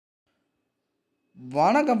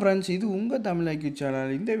வணக்கம் ஃப்ரெண்ட்ஸ், இது உங்கள் தமிழ் ஐக்யூ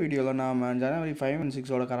சேனல். இந்த வீடியோவில் நாம் ஜனவரி 5 and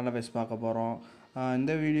 6 கரண்ட் அஃபேர்ஸ் பார்க்க போகிறோம்.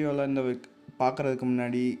 இந்த வீடியோவில் பார்க்குறதுக்கு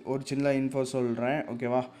முன்னாடி ஒரு சின்ன இன்ஃபோ சொல்கிறேன்,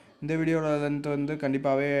 ஓகேவா? இந்த வீடியோட லென்த் வந்து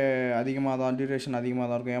கண்டிப்பாகவே அதிகமாக தான், டியூரேஷன் அதிகமாக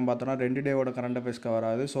தான் இருக்கும். ஏன் பார்த்தோன்னா 2 டேவோட கரண்ட் அஃபேர்ஸ்க்கு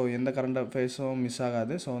வராது. ஸோ எந்த கரண்ட் அஃபேர்ஸும் மிஸ்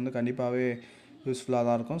ஆகாது. ஸோ வந்து கண்டிப்பாகவே யூஸ்ஃபுல்லாக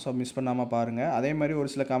தான் இருக்கும். ஸோ மிஸ் பண்ணாமல் பாருங்கள். அதே மாதிரி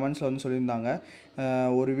ஒரு சில கமெண்ட்ஸில் வந்து சொல்லியிருந்தாங்க,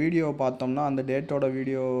 ஒரு வீடியோ பார்த்தோம்னா அந்த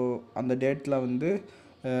அந்த டேட்டில் வந்து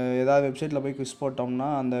ஏதாவது வெப்சைட்டில் போய் குவிஸ் போட்டோம்னா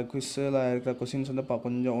அந்த குவிஸில் இருக்கிற கொஸ்டின்ஸ் வந்து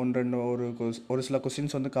கொஞ்சம் ஒரு சில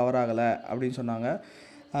கொஸ்டின்ஸ் வந்து கவர் ஆகலை அப்படின்னு சொன்னாங்க.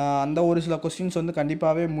 அந்த ஒரு சில கொஸ்டின்ஸ் வந்து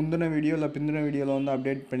கண்டிப்பாகவே முந்தின வீடியோ இல்லை பிந்தின வீடியோவில் வந்து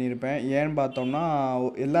அப்டேட் பண்ணியிருப்பேன். ஏன்னு பார்த்தோம்னா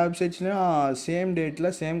எல்லா வெப்சைட்ஸ்லையும் சேம்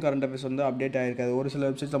டேட்டில் சேம் கரண்ட் அஃபேர்ஸ் வந்து அப்டேட் ஆகிருக்காது. ஒரு சில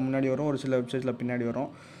வெப்சைட்டில் முன்னாடி வரும், ஒரு சில வெப்சைட்டில் பின்னாடி வரும்.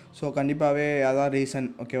 ஸோ கண்டிப்பாகவே அதான் ரீசன்,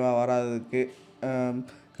 ஓகேவா, வராததுக்கு.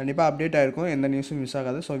 கண்டிப்பாக அப்டேட் ஆகிருக்கும், எந்த நியூஸும் மிஸ்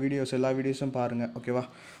ஆகாது. ஸோ எல்லா வீடியோஸும் பாருங்கள், ஓகேவா?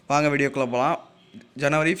 வாங்க வீடியோக்குள்ளே போகலாம்.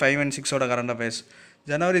 ஜனவரி 5 and 6 current affairs.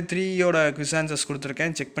 January 3 quiz answers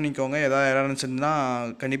கொடுத்துருக்கேன், செக் பண்ணிக்கோங்க. ஏதாவது எரர் இருந்துச்சுன்னா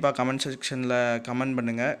கண்டிப்பாக கமெண்ட் செக்ஷனில் கமெண்ட்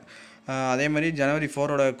பண்ணுங்கள். அதே மாதிரி ஜனவரி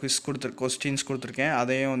 4 கொஸ்டின்ஸ் கொடுத்துருக்கேன்,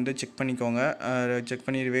 அதையும் வந்து செக் பண்ணிக்கோங்க. செக்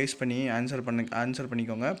பண்ணி ரிவைஸ் பண்ணி ஆன்சர்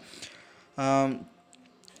பண்ணிக்கோங்க.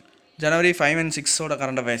 ஜனவரி 5 and 6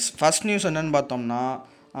 current affairs. First news என்னென்னு பார்த்தோம்னா,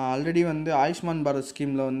 ஆல்ரெடி வந்து ஆயுஷ்மான் பாரத்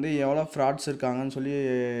ஸ்கீமில் வந்து எவ்வளோ ஃப்ராட்ஸ் இருக்காங்கன்னு சொல்லி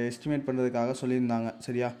எஸ்டிமேட் பண்ணுறதுக்காக சொல்லியிருந்தாங்க,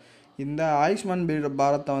 சரியா? இந்த ஆயுஷ்மான்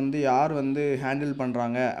பாரத்தை வந்து யார் வந்து ஹேண்டில்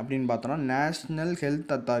பண்ணுறாங்க அப்படின்னு பார்த்தோன்னா, நேஷ்னல்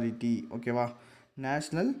ஹெல்த் அத்தாரிட்டி, ஓகேவா?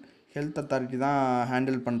 நேஷ்னல் ஹெல்த் அத்தாரிட்டி தான்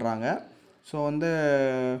ஹேண்டில் பண்ணுறாங்க. ஸோ வந்து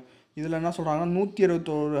இதில் என்ன சொல்கிறாங்கன்னா,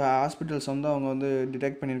 161 ஹாஸ்பிட்டல்ஸ் வந்து அவங்க வந்து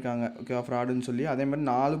டிடெக்ட் பண்ணியிருக்காங்க, ஓகேவா, ஃப்ராடுன்னு சொல்லி. அதேமாதிரி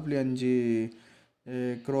 4.5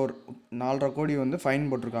 crore 4.5 கோடி வந்து ஃபைன்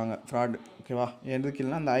போட்டிருக்காங்க ஃப்ராடு, ஓகேவா? எதுக்கு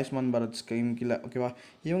இல்லைனா அந்த ஆயுஷ்மான் பாரத் ஸ்கீம் கீழே, ஓகேவா?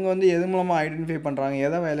 இவங்க வந்து எது மூலமாக ஐடென்டிஃபை பண்ணுறாங்க,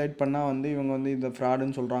 எதை வயலேட் பண்ணால் வந்து இவங்க வந்து இந்த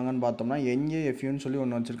ஃப்ராடுன்னு சொல்கிறாங்கன்னு பார்த்தோம்னா, NAFUன்னு சொல்லி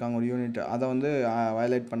ஒன்று வச்சுருக்காங்க, ஒரு யூனிட். அதை வந்து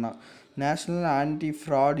வயலேட் பண்ணால் நேஷ்னல் ஆன்டி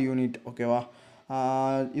ஃப்ராட் யூனிட், ஓகேவா?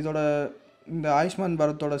 இதோட இந்த ஆயுஷ்மான்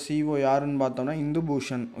பாரத்தோட CEO யாருன்னு பார்த்தோம்னா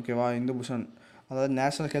இந்துபூஷன், ஓகேவா? இந்துபூஷன், அதாவது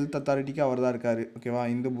நேஷ்னல் ஹெல்த் அத்தாரிட்டிக்கு அவர் தான் இருக்கார், ஓகேவா?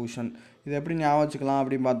 இந்துபூஷன். இது எப்படி ஞாபகம் வச்சுக்கலாம்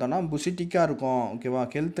அப்படின்னு பார்த்தோன்னா, புஷிட்டிக்காக இருக்கும், ஓகேவா?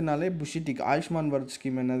 ஹெல்த்னாலே புஷிட்டிக். ஆயுஷ்மான் பாரத்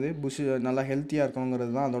ஸ்கீம் என்னது, நல்லா ஹெல்த்தியாக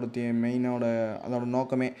இருக்கணுங்கிறது தான் அதோட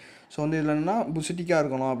நோக்கமே. ஸோ வந்து இதில் என்னன்னா புஷிட்டிக்காக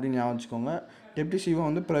இருக்கணும் அப்படின்னு ஞாபகம் வச்சுக்கோங்க. டெப்டி CEO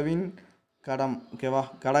வந்து பிரவீன் கடம், ஓகேவா?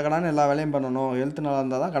 கடகடான்னு எல்லா வேலையும் பண்ணணும், ஹெல்த் நல்லா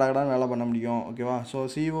இருந்தால் தான் கடகடான்னு வேலை பண்ண முடியும், ஓகேவா? ஸோ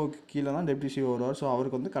CEOக்கு கீழே தான் டெப்டி CEO வருவார். ஸோ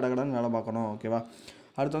அவருக்கு வந்து கடகடான்னு வேலை பார்க்கணும், ஓகேவா?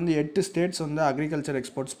 அடுத்து வந்து 8 ஸ்டேட்ஸ் வந்து அக்ரிகல்ச்சர்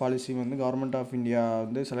எக்ஸ்போர்ட்ஸ் பாலிசி வந்து கவர்மெண்ட் ஆஃப் இந்தியா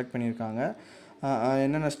வந்து செலக்ட் பண்ணியிருக்காங்க.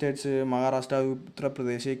 என்னென்ன ஸ்டேட்ஸு? மகாராஷ்டிரா,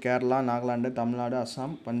 உத்தரப்பிரதேஷ், கேரளா, நாகாலாண்டு, தமிழ்நாடு,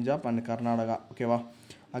 அஸ்ஸாம், பஞ்சாப் அண்ட் கர்நாடகா, ஓகேவா?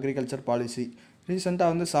 Agriculture policy.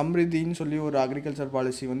 ரீசெண்டாக வந்து சம்ரிதின்னு சொல்லி ஒரு அக்ரிகல்ச்சர்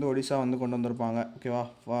பாலிசி வந்து ஒடிசா வந்து கொண்டு வந்திருப்பாங்க, ஓகேவா?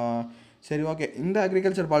 சரி, ஓகே. இந்த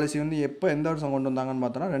அக்ரிகல்ச்சர் பாலிசி வந்து எந்த வருஷம் கொண்டு வந்தாங்கன்னு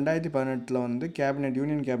பார்த்தோன்னா, 2018 வந்து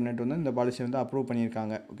யூனியன் கேபினெட் வந்து இந்த பாலிசி வந்து அப்ரூவ்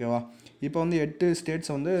பண்ணியிருக்காங்க, ஓகேவா? இப்போ வந்து 8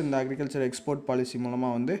 ஸ்டேட்ஸ் வந்து இந்த அக்ரிகல்ச்சர் எக்ஸ்போர்ட் பாலிசி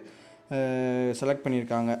மூலமாக வந்து செலக்ட்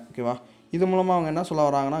பண்ணியிருக்காங்க, ஓகேவா? இது மூலமாக அவங்க என்ன சொல்ல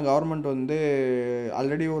வராங்கன்னா, கவர்மெண்ட் வந்து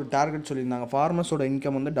ஆல்ரெடி ஒரு டார்கெட் சொல்லியிருந்தாங்க, ஃபார்மர்ஸோட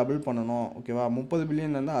இன்கம் வந்து டபுள் பண்ணணும், ஓகேவா? 30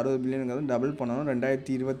 பில்லியன்லேருந்து 60 பில்லியனுங்கிறது டபுள் பண்ணணும்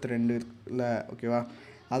 2022, ஓகேவா?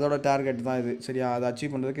 அதோட டார்கெட் தான் இது, சரியா? அதை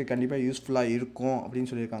அச்சீவ் பண்ணுறதுக்கு கண்டிப்பாக யூஸ்ஃபுல்லாக இருக்கும்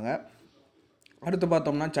அப்படின்னு சொல்லியிருக்காங்க. அடுத்து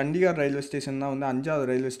பார்த்தோம்னா, சண்டிகர் ரயில்வே ஸ்டேஷன் தான் வந்து 5வது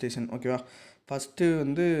ரயில்வே ஸ்டேஷன், ஓகேவா? ஃபஸ்ட்டு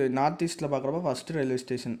வந்து நார்த் ஈஸ்ட்டில் பார்க்குறப்ப ஃபஸ்ட்டு ரயில்வே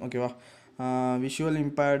ஸ்டேஷன், ஓகேவா? Visual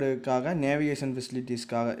இம்பேர்டுக்காக, navigation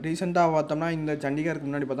ஃபெசிலிட்டிஸ்க்காக. ரீசெண்டாக பார்த்தோம்னா இந்த சண்டிகருக்கு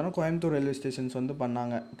முன்னாடி பார்த்தோம்னா கோயம்புத்தூர் ரயில்வே ஸ்டேஷன்ஸ் வந்து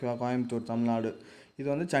பண்ணாங்க, ஓகேவா? கோயம்புத்தூர், தமிழ்நாடு. இது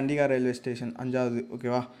வந்து சண்டிகர் ரயில்வே ஸ்டேஷன் 5வது,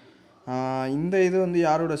 ஓகேவா? இந்த இது வந்து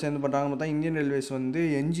யாரோட சேர்ந்து பண்ணுறாங்கன்னு பார்த்தா, இந்தியன் ரயில்வேஸ் வந்து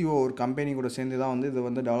NGO ஒரு கம்பெனி கூட சேர்ந்து தான் வந்து இது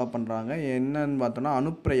வந்து டெவலப் பண்ணுறாங்க. என்னன்னு பார்த்தோன்னா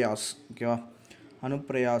அனுப்ரயாஸ், ஓகேவா?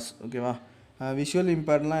 அனுப்ரயாஸ், ஓகேவா? விஷுவல்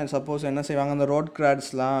இம்பேர்ட்லாம் சப்போஸ் என்ன செய்வாங்க, அந்த ரோட்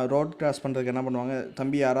கிராஸ் பண்ணுறதுக்கு என்ன பண்ணுவாங்க,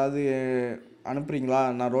 தம்பி யாராவது அனுப்புகிறீங்களா,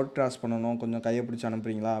 நான் ரோட் கிராஸ் பண்ணணும், கொஞ்சம் கையை பிடிச்சி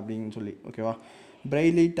அனுப்புகிறீங்களா அப்படின்னு சொல்லி, ஓகேவா?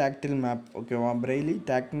 பிரெய்லி டாக்டில் மேப், ஓகேவா? பிரெய்லி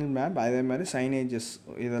டாக்டில் மேப், அதே மாதிரி சைனேஜஸ்,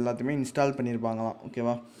 இது எல்லாத்தையுமே இன்ஸ்டால் பண்ணியிருப்பாங்களாம்,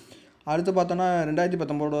 ஓகேவா? அடுத்து பார்த்தோன்னா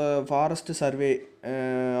 2019 forest survey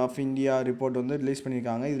of India report வந்து ரிலீஸ்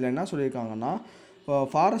பண்ணியிருக்காங்க. இதில் என்ன சொல்லியிருக்காங்கன்னா,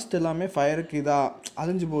 ஃபாரஸ்ட் எல்லாமே ஃபயருக்கு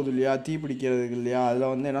அழிஞ்சு போகுது இல்லையா, தீ பிடிக்கிறதுக்கு இல்லையா,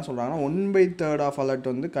 அதில் வந்து என்ன சொல்கிறாங்கன்னா 1/3 ஆஃப் அலர்ட்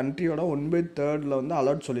வந்து கண்ட்ரியோட 1/3 வந்து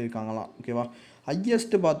அலர்ட் சொல்லியிருக்காங்களாம், ஓகேவா?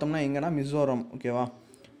 ஹையஸ்ட்டு பார்த்தோம்னா எங்கன்னா மிசோரம், ஓகேவா?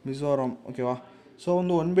 மிசோரம், ஓகேவா? ஸோ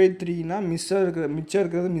வந்து 1/3னா மிச்சம்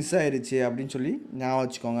இருக்கிறது மிஸ் ஆயிடுச்சு அப்படின்னு சொல்லி ஞாபகம்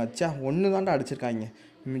வச்சுக்கோங்க. ஒன்று தாண்டா அடிச்சிருக்காங்க,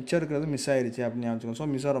 மிச்சம் இருக்கிறது மிஸ் ஆயிடுச்சு அப்படின்னு ஞாபகம் வச்சுக்கோங்க.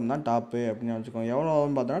 ஸோ மிசோரம் தான் டாப்பு அப்படின்னு ஞாபகம் வச்சுக்கோங்க. எவ்வளோ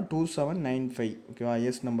ஆகும்னு பார்த்தோன்னா 2795, ஓகேவா?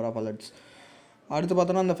 Highest number of alerts. அடுத்து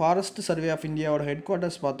பார்த்தோன்னா அந்த ஃபாரஸ்ட் சர்வே ஆஃப் இந்தியாவோட ஹெட்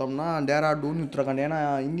குவார்ட்டர்ஸ் பார்த்தோம்னா டேராடூன், உத்தரகாண்ட். ஏன்னா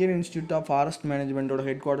Indian institute of forest மேனேஜ்மெண்ட்டோட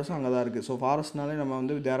head குவார்ட்டர்ஸும் அங்கே தான் இருக்குது. ஸோ ஃபாரஸ்ட்னாலே நம்ம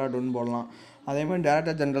வந்து டேராடூன் போடலாம். அதே மாதிரி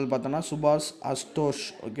டைரக்டர் ஜெனரல் பார்த்தோன்னா சுபாஷ் அஸ்தோஷ்,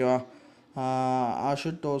 ஓகேவா,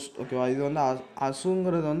 அசுதோஷ், ஓகேவா. இது வந்து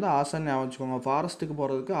அசுங்கிறது வந்து ஆசைன்னு ஞாபகம் வச்சுக்கோங்க, ஃபாரஸ்ட்டுக்கு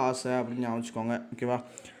போகிறதுக்கு ஆசை அப்படின்னு ஞாபகம் வச்சுக்கோங்க, ஓகேவா.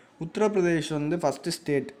 உத்தரப்பிரதேஷ் வந்து ஃபஸ்ட்டு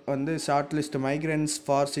ஸ்டேட் வந்து ஷார்ட் லிஸ்ட் மைக்ரன்ஸ்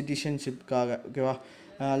ஃபார் சிட்டிசன்ஷிப்காக, ஓகேவா.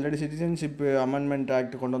 ஆல்ரெடி சிட்டிசன்ஷிப் அமெண்ட்மெண்ட்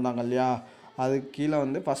ஆக்ட் கொண்டு வந்தாங்க இல்லையா, அதுக்கு கீழே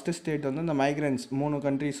வந்து ஃபஸ்ட்டு ஸ்டேட் வந்து இந்த மைக்ரன்ஸ் 3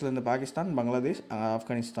 கண்ட்ரீஸ்லேருந்து பாகிஸ்தான், பங்களாதேஷ்,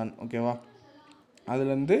 ஆப்கானிஸ்தான், ஓகேவா.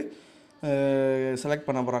 அதுலேருந்து செலக்ட்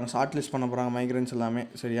பண்ண போகிறாங்க, ஷார்ட் லிஸ்ட் பண்ண போகிறாங்க மைக்ரன்ஸ் எல்லாமே,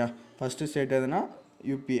 சரியா. ஃபஸ்ட்டு ஸ்டேட் எதுனா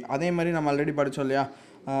யூபி. அதே மாதிரி நம்ம ஆல்ரெடி படித்தோம் இல்லையா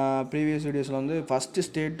ப்ரீவியஸ் வீடியோஸில் வந்து ஃபஸ்ட்டு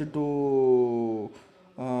ஸ்டேட்டு டு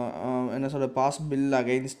என்ன சொல்கிற பாஸ் பில்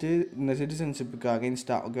அகைன்ஸ்ட்டு இந்த சிட்டிசன்ஷிப்புக்கு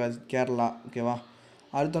அகைன்ஸ்டாக, ஓகேவா, கேரளா, ஓகேவா.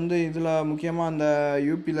 அடுத்து வந்து இதில் முக்கியமாக அந்த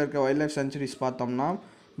யூபியில் இருக்க வைல்ட் லைஃப் சென்ச்சுரிஸ் பார்த்தோம்னா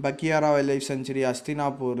பக்கியாரா வைல்ட் லைஃப் சென்ச்சுரி,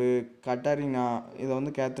 அஸ்தினாப்பூர், கட்டரினா, இதை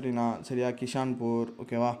வந்து கேத்ரினா, சரியா, கிஷான்பூர்,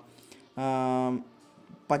 ஓகேவா.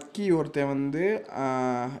 பக்கி ஒருத்தன் வந்து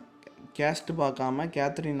கேஸ்ட்டு பார்க்காம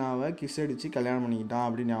கேத்ரினாவை கிஸ் அடித்து கல்யாணம் பண்ணிக்கிட்டான்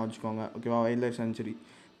அப்படின்னு ஞாபகம் வச்சுக்கோங்க, ஓகேவா. வைல்ட் லைஃப் சென்ச்சுரி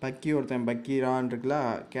பக்கி ஒருத்தன் பக்கீரான் இருக்குல்ல,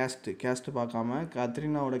 கேஸ்ட்டு பார்க்காம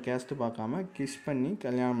கத்ரினாவோட கேஸ்ட்டு பார்க்காம கிஸ் பண்ணி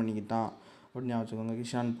கல்யாணம் பண்ணிக்கிட்டான் அப்படின்னு ஞாபகம் வச்சுக்கோங்க,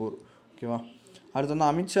 கிஷான்பூர், ஓகேவா. அடுத்து வந்து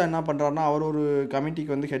அமித்ஷா என்ன பண்ணுறாருன்னா அவர் ஒரு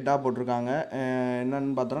கமிட்டிக்கு வந்து ஹெட்டாக போட்டிருக்காங்க,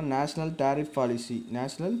 என்னென்னு பார்த்தோன்னா நேஷ்னல் டேரிஃப்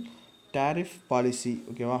பாலிசி,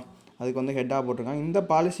 ஓகேவா. அதுக்கு வந்து ஹெட்டாக போட்டிருக்காங்க. இந்த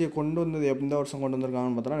பாலிசியை கொண்டு வந்தது எந்த வருஷம் கொண்டு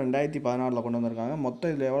வந்திருக்காங்கன்னு பார்த்தோம்னா 2016 கொண்டு வந்திருக்காங்க.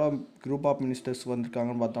 மொத்தம் இதில் எவ்வளோ குரூப் ஆஃப் மினிஸ்டர்ஸ்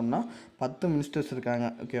வந்திருக்காங்கன்னு பார்த்தோம்னா 10 மினிஸ்டர்ஸ் இருக்காங்க,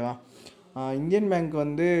 ஓகேவா. இந்தியன் பேங்க்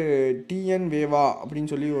வந்து டிஎன் வேவா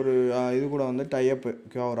அப்படின்னு சொல்லி ஒரு இது கூட வந்து டைஅப்பு,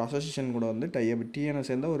 ஓகேவா, ஒரு அசோசியேஷன் கூட வந்து டைஅப், டிஎனை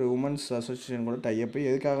சேர்ந்த ஒரு உமன்ஸ் அசோசியேஷன் கூட டைஅப்பு.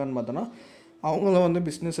 எதுக்காகன்னு பார்த்தோன்னா அவங்கள வந்து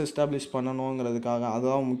பிஸ்னஸ் எஸ்டாப்ளிஷ் பண்ணணுங்கிறதுக்காக,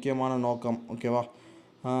 அதுதான் முக்கியமான நோக்கம், ஓகேவா.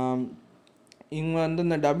 இவங்க வந்து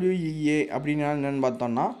இந்த WEA அப்படின்னா என்னென்னு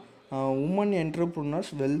பார்த்தோன்னா உமன்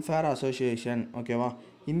என்டர்ப்ரனர்ஸ் வெல்ஃபேர் அசோசியேஷன், ஓகேவா.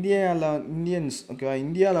 இந்தியன்ஸ், ஓகேவா,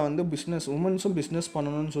 இந்தியாவில் வந்து உமன்ஸும் பிஸ்னஸ்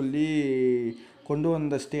பண்ணணும்னு சொல்லி கொண்டு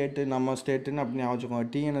வந்த ஸ்டேட்டு நம்ம ஸ்டேட்டுன்னு அப்படின்னு ஞாபகம்.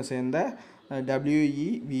 டிஎனை சேர்ந்த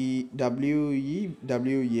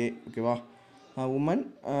WEWA, ஓகேவா. உமன்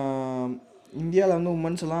இந்தியாவில் வந்து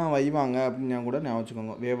உமன்ஸ் எல்லாம் வைவாங்க அப்படின்னு கூட ஞாபகம்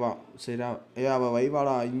வச்சுக்கோங்க, வேவா, சரியா. அவள்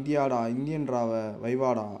வைவாடா, இந்தியன்றா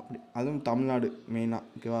வைவாடா அப்படி. அதுவும் தமிழ்நாடு மெயினாக,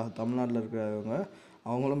 ஓகேவா. தமிழ்நாட்டில் இருக்கிறவங்க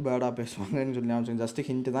அவங்களும் பேடாக பேசுவாங்கன்னு சொல்லி ஞாபகம். ஜஸ்ட்டு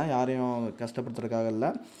ஹிண்ட்டு தான், யாரையும் கஷ்டப்படுத்துறதுக்காக இல்லை.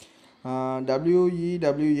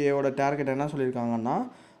 WEWAவோட டார்கெட் என்ன சொல்லியிருக்காங்கன்னா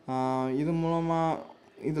இது மூலமாக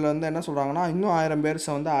இதில் வந்து என்ன சொல்கிறாங்கன்னா இன்னும் 1000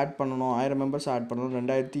 பேர்ஸை வந்து ஆட் பண்ணணும், 1000 மெம்பர்ஸ் ஆட் பண்ணணும்,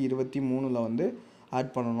 2023 வந்து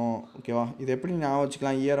ஆட் பண்ணணும், ஓகேவா. இது எப்படி ஞாபகம்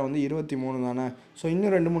வச்சுக்கலாம், இயரை வந்து 23 தானே, ஸோ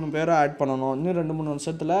இன்னும் 2-3 பேரை ஆட் பண்ணணும், இன்னும் 2-3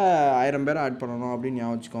 வருஷத்தில் 1000 பேரை ஆட் பண்ணணும் அப்படின்னு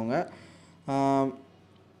ஞாபகம் வச்சுக்கோங்க.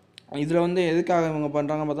 இதில் வந்து எதுக்காக இவங்க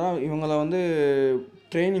பண்ணுறாங்க பார்த்தா இவங்கள வந்து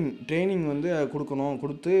ட்ரைனிங் வந்து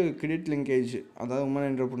கொடுத்து கிரெடிட் லிங்கேஜ், அதாவது உமன்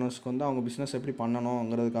என்டர்ப்ரனர்ஸ்க்கு வந்து அவங்க பிஸ்னஸ் எப்படி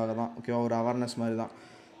பண்ணணுங்கிறதுக்காக தான், ஓகேவா. ஒரு அவேர்னஸ் மாதிரி தான்.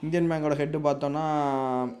 இந்தியன் பேங்கோட ஹெட்டு பார்த்தோன்னா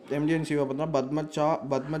MDNCO பார்த்தோன்னா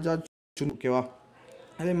பத்மஜா சுன், ஓகேவா.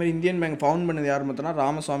 அதேமாதிரி இந்தியன் பேங்க் ஃபவுண்ட் பண்ணது யார் பார்த்தோன்னா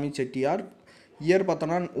ராமசாமி செட்டியார். இயர்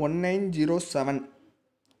பார்த்தோன்னா 1907,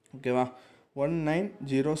 ஓகேவா.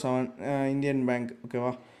 1907 இந்தியன் பேங்க்,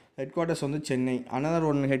 ஓகேவா. ஹெட் குவார்ட்டர்ஸ் வந்து சென்னை.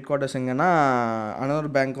 அனதர் ஹெட் குவார்ட்டர்ஸ் எங்கன்னா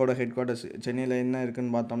அனதர் பேங்க்கோட ஹெட் குவார்ட்டர்ஸ் சென்னையில் என்ன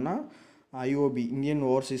இருக்குதுன்னு பார்த்தோம்னா IOB, இந்தியன்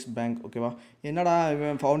ஓவர்சீஸ் பேங்க், ஓகேவா. என்னடா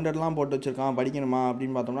இவன் ஃபவுண்டர்லாம் போட்டு வச்சுருக்கான், படிக்கணுமா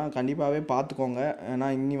அப்படின்னு பார்த்தோம்னா கண்டிப்பாகவே பார்த்துக்கோங்க. ஏன்னா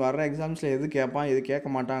இன்னி வர்ற எக்ஸாம்ஸில் எது கேட்பான் எது கேட்க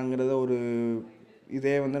மாட்டாங்கிறத ஒரு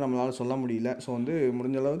இதே வந்து நம்மளால் சொல்ல முடியல. ஸோ வந்து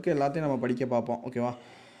முடிஞ்ச அளவுக்கு எல்லாத்தையும் நம்ம படிக்க பார்ப்போம், ஓகேவா.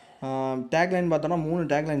 டேக்லைன் பார்த்தோன்னா 3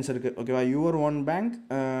 டேக்லைன்ஸ் இருக்குது, ஓகேவா. யுவர் ஒன்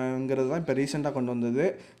பேங்க்ங்கிறது தான் இப்போ ரீசெண்டாக கொண்டு வந்தது.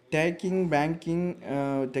 Taking banking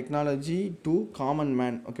technology to common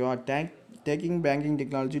man, ஓகேவா. Taking banking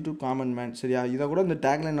technology to common man, சரியா. இதை கூட இந்த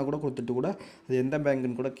டேக்லைனை கூட கொடுத்துட்டு கூட அது எந்த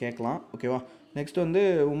பேங்க்குன்னு கூட கேட்கலாம், ஓகேவா. நெக்ஸ்ட் வந்து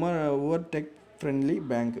உவர் டெக் ஃப்ரெண்ட்லி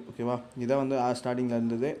பேங்க், ஓகேவா. இதை வந்து ஸ்டார்டிங்கில்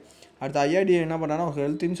இருந்தது. அடுத்து IRDA என்ன பண்ணாங்கன்னா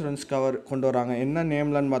ஹெல்த் இன்சூரன்ஸ் கவர் கொண்டு வராங்க. என்ன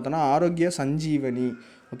நேம்லன்னு பார்த்தோன்னா ஆரோக்கிய சஞ்சீவனி,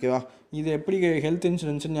 ஓகேவா. இது எப்படி ஹெல்த்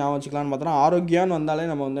இன்சூரன்ஸ்னு ஞாபகம் வச்சுக்கலான்னு பார்த்தோன்னா ஆரோக்கியான்னு வந்தாலே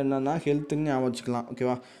நம்ம வந்து என்னென்னா ஹெல்த்துன்னு ஞாபகம் வச்சுக்கலாம்,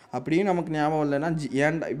 ஓகேவா. அப்படியே நமக்கு ஞாபகம் இல்லைன்னா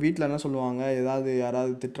ஏன்டா வீட்டில் என்ன சொல்லுவாங்க,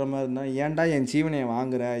 யாராவது திட்டுற மாதிரி இருந்தால் ஏன்டா என் ஜீவனையை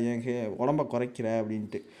வாங்குற, என் உடம்பை குறைக்கிற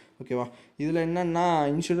அப்படின்ட்டு, ஓகேவா. இதில் என்னென்னா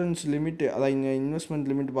இன்சூரன்ஸ் லிமிட், அதாவது இங்கே இன்வெஸ்ட்மெண்ட்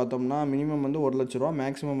லிமிட் பார்த்தோம்னா மினிமம் வந்து 1 லட்ச ரூபா,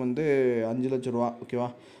 மேக்ஸிமம் வந்து 5 லட்ச ரூபா, ஓகேவா.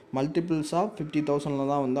 மல்டிபிள்ஸ் ஆஃப் 50,000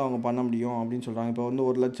 தான் வந்து அவங்க பண்ண முடியும் அப்படின்னு சொல்கிறாங்க. இப்போ வந்து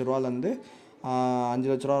 1 லட்ச ரூபாலேருந்து 5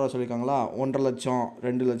 லட்ச ரூபா சொல்லியிருக்காங்களா, 1.5 லட்சம்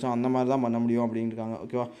 2 லட்சம் அந்த மாதிரி தான் பண்ண முடியும் அப்படின்னு இருக்காங்க,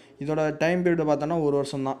 ஓகேவா. இதோட டைம் பீரியட் பார்த்தோன்னா 1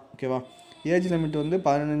 வருஷம் தான், ஓகேவா. ஏஜ் லிமிட் வந்து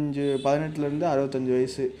 18 65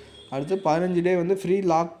 வயசு. அடுத்து 15 டே வந்து ஃப்ரீ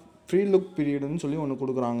லுக் பீரியடுன்னு சொல்லி ஒன்று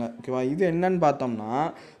கொடுக்குறாங்க, ஓகேவா. இது என்னன்னு பார்த்தோம்னா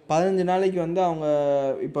 15 நாளைக்கு வந்து அவங்க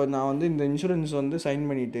இப்போ நான் வந்து இந்த இன்சூரன்ஸ் வந்து சைன்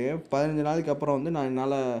பண்ணிவிட்டு 15 நாளைக்கு அப்புறம் வந்து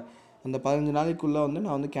என்னால் அந்த 15 நாளைக்குள்ளே வந்து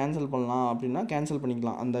நான் வந்து கேன்சல் பண்ணலாம் அப்படின்னா கேன்சல்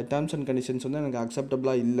பண்ணிக்கலாம். அந்த டேர்ம்ஸ் அண்ட் கண்டிஷன்ஸ் வந்து எனக்கு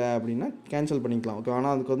அக்செப்டபுளாக இல்லை அப்படின்னா கேன்சல் பண்ணிக்கலாம். ஓகே,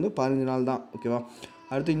 ஆனால் அதுக்கு வந்து 15 நாள் தான். ஓகேவா.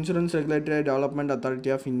 அடுத்து insurance regulatory development authority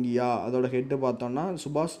of India, அதோட ஹெட்டு பார்த்தோம்னா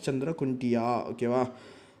சுபாஷ் சந்திர குண்டியா. ஓகேவா.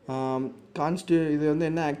 இது வந்து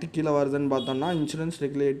என்ன ஆக்ட் கீழே வருதுன்னு பார்த்தோம்னா insurance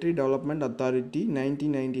regulatory development authority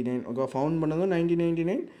 1999. Okay, found பண்ணதும்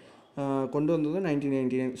 1999, கொண்டு வந்ததும்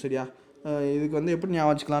 1999. சரியா. இதுக்கு வந்து எப்படி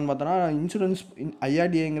ஞாபகம் வச்சுக்கலான்னு பார்த்தோன்னா இன்சூரன்ஸ்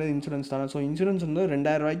ஐஆர்டிஏங்கிறது இன்சூரன்ஸ் தானே. ஸோ இன்சூரன்ஸ் வந்து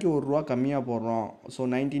 2000 ரூபாய்க்கு ₹1 கம்மியாக போடுறோம். ஸோ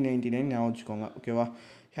 1999 ஞாபகம் வச்சுக்கோங்க. ஓகேவா.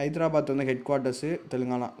 ஹைதராபாத் வந்து ஹெட் குவார்ட்டர்ஸு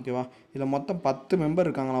தெலுங்கானா. ஓகேவா. இதில் மொத்தம் 10 மெம்பர்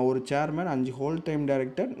இருக்காங்களா. ஒரு chairman, 5 whole time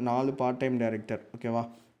director, 4 part time director. ஓகேவா.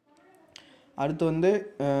 அடுத்து வந்து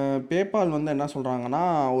பேபால் வந்து என்ன சொல்கிறாங்கன்னா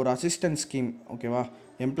ஒரு அசிஸ்டன்ட் ஸ்கீம். ஓகேவா.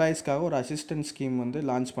 எம்ப்ளாயீஸ்க்காக ஒரு அசிஸ்டன்ட் ஸ்கீம் வந்து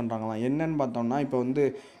லான்ச் பண்ணுறாங்களாம். என்னன்னு பார்த்தோம்னா இப்போ வந்து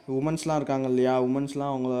உமன்ஸ்லாம் இருக்காங்க இல்லையா,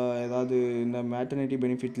 உமன்ஸ்லாம் அவங்கள ஏதாவது இந்த மேட்டர்னிட்டி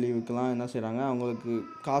பெனிஃபிட் லீவுக்கெலாம் என்ன செய்கிறாங்க, அவங்களுக்கு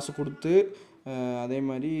காசு கொடுத்து அதே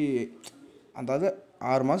மாதிரி அதாவது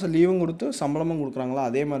 6 மாதம் லீவும் கொடுத்து சம்பளமும் கொடுக்குறாங்களா,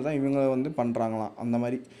 அதே மாதிரி தான் இவங்க வந்து பண்ணுறாங்களாம். அந்த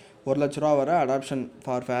மாதிரி ₹1,00,000 வர அடாப்ஷன்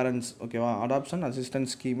ஃபார் பேரண்ட்ஸ். ஓகேவா. Adoption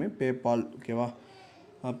assistant scheme PayPal. ஓகேவா.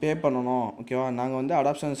 பே பண்ணணும். ஓகேவா. நாங்கள் வந்து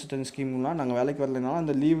அடாப்ஷன் அசிஸ்டன்ட் ஸ்கீம்லாம் நாங்கள் வேலைக்கு வரலைனாலும்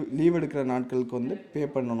அந்த லீவ் எடுக்கிற நாட்களுக்கு வந்து பே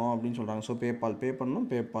பண்ணணும் அப்படின்னு சொல்கிறாங்க. ஸோ பேபால் பே பண்ணணும்.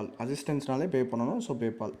 பேபால் அசிஸ்டன்ஸ்னாலே பே பண்ணணும். ஸோ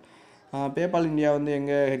பேபால் இந்தியா வந்து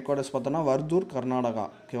எங்கள் ஹெட் குவார்ட்டர்ஸ் பார்த்தோன்னா வர்தூர், கர்நாடகா.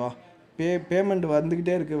 ஓகேவா. பேமெண்ட்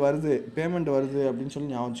வந்துக்கிட்டே இருக்குது, பேமெண்ட் வருது அப்படின்னு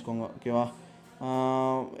சொல்லி ஞாபகம் வச்சுக்கோங்க. ஓகேவா.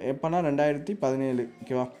 எப்போனா 2017.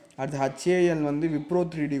 ஓகேவா. அடுத்து ஹச்ஏஎல் வந்து விப்ரோ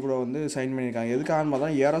 3D கூட வந்து சைன் பண்ணியிருக்காங்க. எதுக்காகன்னு பார்த்தா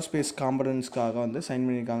ஏரோஸ்பேஸ் காம்பனன்ட்ஸ்க்காக வந்து சைன்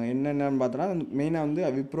பண்ணியிருக்காங்க. என்னென்னு பார்த்தோன்னா மெயினாக வந்து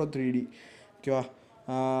விப்ரோ 3D. ஓகேவா.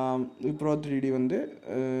 விப்ரோ 3D வந்து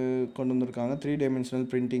கொண்டு வந்திருக்காங்க 3 டைமென்ஷனல்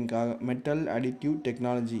பிரிண்டிங்காக, மெட்டல் அடிட்டிவ்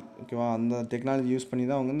டெக்னாலஜி. ஓகேவா. அந்த டெக்னாலஜி யூஸ் பண்ணி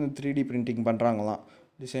தான் அவங்க வந்து 3D பிரிண்டிங் பண்ணுறாங்களாம்.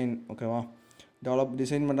 டிசைன். ஓகேவா.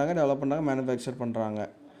 டிசைன் பண்ணுறாங்க, டெவலப் பண்ணுறாங்க, மேனுஃபேக்சர் பண்ணுறாங்க.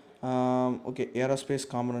 Okay,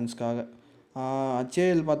 aerospace காம்பனன்ட்ஸ்க்காக.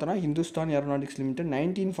 ஹச்ஏஎல் பார்த்தோன்னா ஹிந்துஸ்தான் ஏரோநாட்டிக்ஸ் லிமிடெட்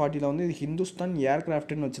 1940 வந்து இது ஹிந்துஸ்தான்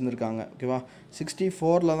ஏர்கிராஃப்ட்னு வச்சுருந்துருக்காங்க. ஓகேவா.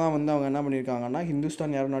 64 தான் வந்து அவங்க என்ன பண்ணியிருக்காங்கன்னா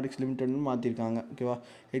ஹிந்துஸ்தான் ஏரோநாட்டிக்ஸ் லிமிடெட்னு மாற்றிருக்காங்க. ஓகேவா.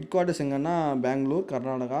 ஹெட் குவார்ட்டர்ஸ் எங்கன்னா பெங்களூர்,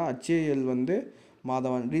 கர்நாடகா. ஹச்ஏஎல் வந்து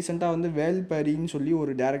மாதவன். ரீசெண்டாக வந்து வேல்பரின்னு சொல்லி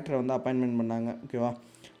ஒரு டேரக்டரை வந்து அப்பாயின்மெண்ட் பண்ணாங்க. ஓகேவா.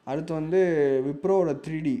 அடுத்து வந்து விப்ரோவோட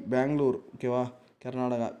 3D பெங்களூர். ஓகேவா.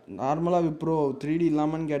 கர்நாடகா. நார்மலாக விப்ரோ 3D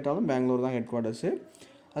இல்லாமல்னு கேட்டாலும் பெங்களூர் தான் ஹெட் குவார்ட்டர்ஸு.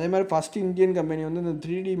 அதே மாதிரி ஃபஸ்ட்டு இந்தியன் கம்பெனி வந்து இந்த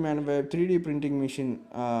 3D printing machine,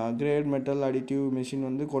 great metal additive machine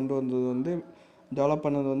வந்து கொண்டு வந்தது வந்து டெவலப்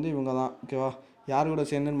பண்ணது வந்து இவங்க தான். ஓகேவா. யார் கூட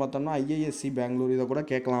சேர்ந்துன்னு பார்த்தோம்னா ஐஐஎஸ்சி பெங்களூர். இதை கூட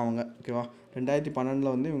கேட்கலாம் அவங்க. ஓகேவா.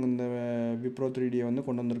 2012 வந்து இவங்க இந்த விப்ரோ 3Dயை வந்து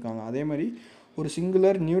கொண்டு வந்திருக்காங்க. அதே மாதிரி ஒரு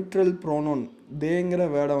சிங்குலர் நியூட்ரல் ப்ரோனோன் தேங்கிற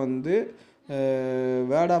வேர்டை வந்து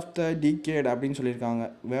வேர்ட் ஆஃப் த டீகேட் அப்படின்னு சொல்லியிருக்காங்க.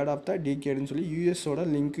 வேர்ட் ஆஃப் த டீகேடுன்னு சொல்லி யூஎஸோட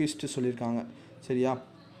லிங்குவிஸ்ட்டு சொல்லியிருக்காங்க. சரியா.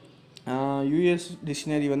 யூஎஸ்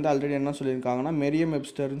டிக்ஷனரி வந்து ஆல்ரெடி என்ன சொல்லியிருக்காங்கன்னா மெரியம்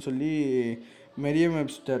வெப்ஸ்டர்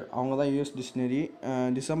அவங்க தான் யூஎஸ் டிக்ஷனரி.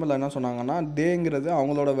 டிசம்பரில் என்ன சொன்னாங்கன்னா தேங்கிறது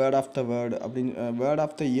அவங்களோட word of the word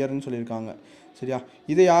of the இயர்னு சொல்லியிருக்காங்க. சரியா.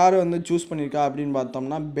 இதை யார் வந்து சூஸ் பண்ணியிருக்கா அப்படின்னு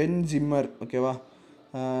பார்த்தோம்னா பென் ஜிம்மர். ஓகேவா.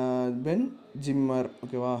 Pen Zimmer.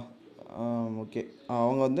 ஓகேவா. ஓகே,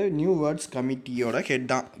 அவங்க வந்து நியூ வேர்ட்ஸ் கமிட்டியோட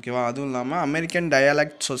ஹெட் தான். ஓகேவா. அதுவும் இல்லாமல் அமெரிக்கன்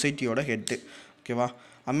டயலக்ட் சொசைட்டியோட ஹெட்டு. ஓகேவா.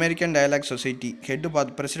 American dialogue society head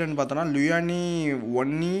president பார்த்தோன்னா லுயானி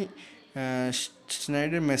ஒன்னி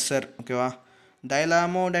ஸ்னைடர் மெஸ்ஸர். ஓகேவா.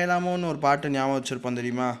 டைலாமோன்னு ஒரு பாட்டு ஞாபகம் வச்சுருப்போம்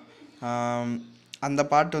தெரியுமா. அந்த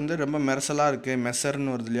பாட்டு வந்து ரொம்ப மெர்சலாக இருக்குது,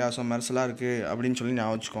 மெஸ்ஸர்னு வருது இல்லையா. ஸோ மெர்சலாக இருக்குது அப்படின்னு சொல்லி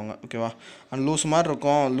ஞாபகம் வச்சுக்கோங்க. ஓகேவா. அந்த லூஸ் மாதிரி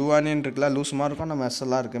இருக்கும், லுவானின்னு இருக்குல்ல, லூஸ் மாதிரி இருக்கும், ஆனால்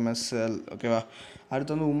மெர்சலாக இருக்குது, மெர்சல். ஓகேவா.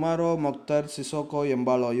 அடுத்து வந்து உமாரோ மொக்தர் சிசோகோ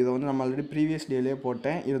எம்பாலோ. இதை வந்து நம்ம ஆல்ரெடி ப்ரீவியஸ் டேலேயே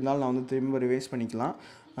போட்டேன், இருந்தாலும் நான் வந்து திரும்ப ரிவைஸ் பண்ணிக்கலாம்.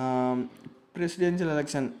 பிரசிடென்ஷியல்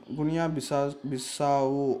எலெக்ஷன் குனியா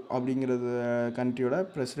பிசாவு அப்படிங்கிறது கண்ட்ரியோட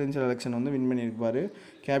பிரசிடென்ஷியல் எலெக்ஷன் வந்து வின் பண்ணியிருப்பார்.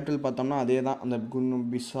 கேபிட்டல் பார்த்தோம்னா அதே தான், அந்த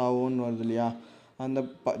பிசாவோன்னு வருது இல்லையா. அந்த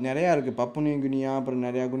நிறையா இருக்குது, பப்பு நியூ குனியா, அப்புறம்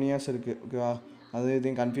நிறையா குனியாஸ் இருக்குது. ஓகேவா. அது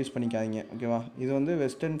இதையும் கன்ஃபியூஸ் பண்ணிக்காதீங்க. ஓகேவா. இது வந்து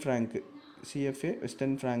western franc, CFA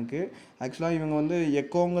western franc. ஆக்சுவலாக இவங்க வந்து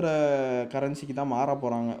எக்கோங்கிற கரன்சிக்கு தான் மாற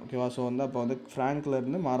போகிறாங்க. ஓகேவா. ஸோ வந்து அப்போ வந்து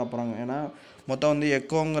ஃப்ராங்க்லேருந்து மாற போகிறாங்க. ஏன்னா மொத்தம் வந்து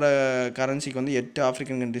எக்கோங்கிற கரன்சிக்கு வந்து 8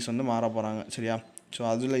 ஆஃப்ரிக்கன் கண்ட்ரிஸ் வந்து மாற போகிறாங்க. சரியா. ஸோ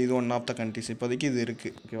அதில் இது ஒன் ஆஃப் த கண்ட்ரிஸ் இப்போதைக்கு இது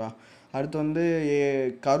இருக்குது. ஓகேவா. அடுத்து வந்து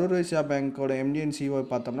கரூர் வைஸ்யா பேங்க்கோட எம்டிஎன் சிஓ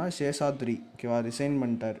பார்த்தோம்னா சேஷாத்ரி. ஓகேவா. ரிசைன்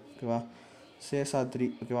பண்ணிட்டார். ஓகேவா. சேஷாத்ரி.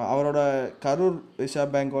 ஓகேவா. அவரோட கரூர் வைஸ்யா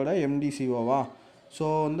பேங்க்கோட எம்டி சிஓவா. ஸோ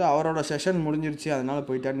வந்து அவரோட செஷன் முடிஞ்சிருச்சு, அதனால்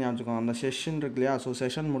போயிட்டாருன்னு ஞாபகம். அந்த செஷன் இருக்கு இல்லையா, ஸோ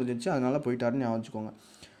செஷன் முடிஞ்சிருச்சு, அதனால் போயிட்டாருன்னு ஞாபகம்.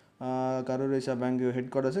 Karur Vysya bank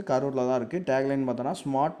head quarters கரூரில் தான் இருக்குது. டேக்லைன் பார்த்தோன்னா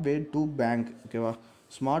ஸ்மார்ட் வே டு பேங்க். ஓகேவா.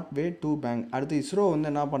 Smart way to bank. அடுத்து இஸ்ரோ வந்து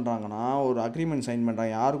என்ன பண்ணுறாங்கன்னா ஒரு அக்ரிமெண்ட் சைன்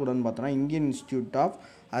பண்ணுறாங்க. யார் கூடன்னு பார்த்தோன்னா இந்தியன் இன்ஸ்டியூட் ஆஃப்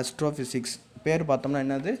ஆஸ்ட்ரோஃபிசிக்ஸ். பேர் பார்த்தோம்னா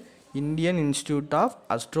என்னது, இந்தியன் இன்ஸ்டியூட் ஆஃப்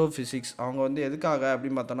அஸ்ட்ரோஃபிசிக்ஸ். அவங்க வந்து எதுக்காக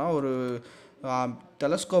அப்படின்னு பார்த்தோன்னா ஒரு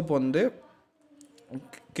டெலஸ்கோப் வந்து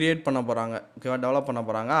க்ரியேட் பண்ண போகிறாங்க, ஓகேவா, டெவலப் பண்ண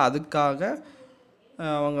போகிறாங்க. அதுக்காக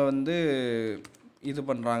அவங்க வந்து இது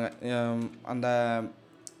பண்ணுறாங்க, அந்த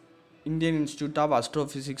இந்தியன் இன்ஸ்டியூட் ஆஃப்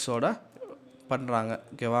அஸ்ட்ரோஃபிசிக்ஸோட பண்ணுறாங்க,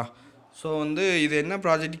 ஓகேவா. ஸோ வந்து இது என்ன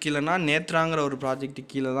ப்ராஜெக்ட் கீழேனா நேத்ராங்கிற ஒரு ப்ராஜெக்ட்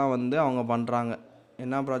கீழே தான் வந்து அவங்க பண்ணுறாங்க.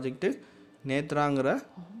 என்ன ப்ராஜெக்ட்டு? நேத்ராங்கிற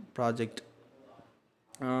ப்ராஜெக்ட்.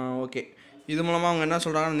 ஓகே, இது மூலமாக அவங்க என்ன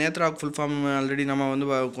சொல்கிறாங்க, நேத்ராக் ஃபுல் ஃபார்ம் ஆல்ரெடி நம்ம வந்து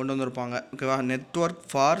கொண்டு வந்திருப்பாங்க, ஓகேவா. Network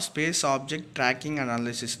for space object tracking and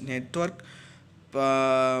analysis. Network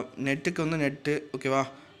நெட்டுக்கு வந்து நெட்டு, ஓகேவா,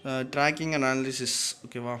 ட்ராக்கிங் அண்ட் அனாலிசிஸ்,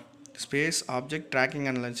 ஓகேவா. ஸ்பேஸ் ஆப்ஜெக்ட் ட்ராக்கிங்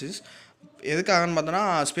அனாலிசிஸ் எதுக்காகன்னு பார்த்தோன்னா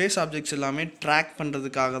ஸ்பேஸ் ஆப்ஜெக்ட்ஸ் எல்லாமே ட்ராக்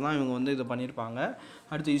பண்ணுறதுக்காக தான் இவங்க வந்து இதை பண்ணியிருப்பாங்க.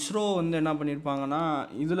 அடுத்து இஸ்ரோ வந்து என்ன பண்ணியிருப்பாங்கன்னா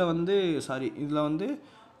இதில் வந்து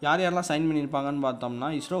யார் யாரெல்லாம் சைன் பண்ணியிருப்பாங்கன்னு பார்த்தோம்னா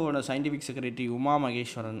இஸ்ரோவோட சயின்டிஃபிக் செக்ரட்டரி உமா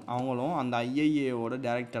மகேஸ்வரன் அவங்களும், அந்த ஐஐஏவோட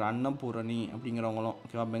டைரக்டர் அன்னபூரணி அப்படிங்கிறவங்களும்,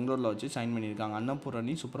 ஓகேவா, பெங்களூரில் வச்சு சைன் பண்ணியிருக்காங்க.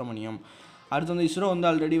 அன்னபூரணி சுப்பிரமணியம். அடுத்து வந்து இஸ்ரோ வந்து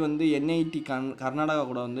ஆல்ரெடி வந்து என்ஐடி கர்நாடகா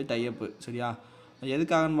கூட வந்து டைஅப்பு, சரியா.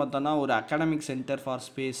 எதுக்காகன்னு பார்த்தோன்னா ஒரு academic centre for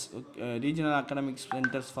space, regional academic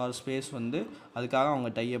centres for space வந்து அதுக்காக அவங்க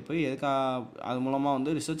டைஅப்பு. அது மூலமாக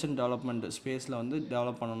வந்து ரிசர்ச் அண்ட் டெவலப்மெண்ட் ஸ்பேஸில் வந்து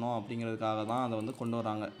டெவலப் பண்ணணும் அப்படிங்கிறதுக்காக தான் அதை வந்து கொண்டு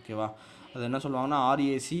வராங்க, ஓகேவா. அது என்ன சொல்லுவாங்கன்னா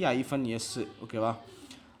RAC-S, ஓகேவா.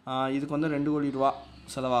 இதுக்கு வந்து 2 கோடி ரூபா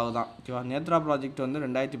செலவாகுதான், ஓகேவா. நேத்ரா ப்ராஜெக்ட் வந்து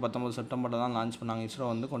 2019 செப்டம்பரில் தான் லான்ச் பண்ணாங்க, இஸ்ரோ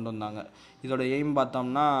வந்து கொண்டு வந்தாங்க. இதோட எய்ம்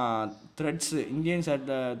பார்த்தோம்னா threads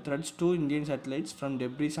to Indian satellites from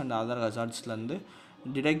debris and other ஹசார்ட்ஸ்லேருந்து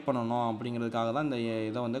detect பண்ணணும் அப்படிங்கிறதுக்காக தான் இந்த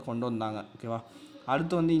இதை வந்து கொண்டு வந்தாங்க, ஓகேவா.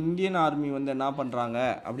 அடுத்து வந்து இந்தியன் ஆர்மி வந்து என்ன பண்ணுறாங்க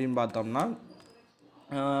அப்படின்னு பார்த்தோம்னா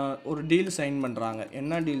ஒரு டீல் சைன் பண்ணுறாங்க.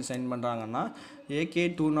 என்ன டீல் சைன் பண்ணுறாங்கன்னா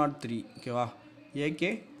AK-203, ஓகேவா.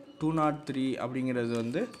 AK-203 அப்படிங்கிறது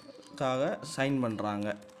வந்து சைன் பண்ணுறாங்க,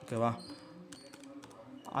 ஓகேவா.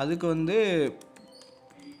 அதுக்கு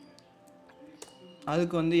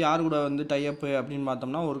வந்து யார் கூட வந்து டைஅப்பு அப்படின்னு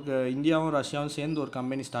பார்த்தோம்னா இந்தியாவும் ரஷ்யாவும் சேர்ந்து ஒரு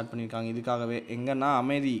கம்பெனி ஸ்டார்ட் பண்ணியிருக்காங்க இதுக்காகவே. எங்கன்னா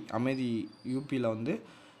அமேதி யூபியில் வந்து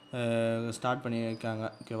ஸ்டார்ட் பண்ணியிருக்காங்க,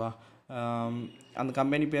 ஓகேவா. அந்த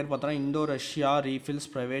கம்பெனி பேர் பார்த்தோன்னா இந்தோ ரஷ்யா ரீஃபில்ஸ்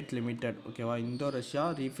ப்ரைவேட் லிமிடெட், ஓகேவா. இந்தோ ரஷ்யா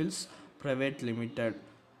ரீஃபில்ஸ் ப்ரைவேட் லிமிடெட்.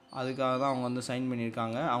 அதுக்காக தான் அவங்க வந்து சைன்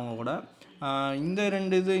பண்ணியிருக்காங்க அவங்க கூட. இந்த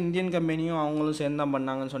 2 இது இந்தியன் கம்பெனியும் அவங்களும் சேர்ந்து தான்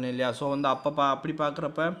பண்ணாங்கன்னு சொன்னேன் இல்லையா. ஸோ வந்து அப்படி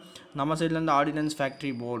பார்க்குறப்ப நம்ம சைட்லேருந்து ஆர்டினன்ஸ்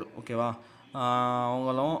ஃபேக்ட்ரி போர்டு, ஓகேவா,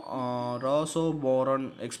 அவங்களும் Russo போரன்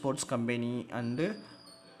exports company and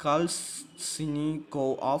கால்சினிகோ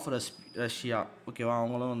of Russia, ஓகேவா,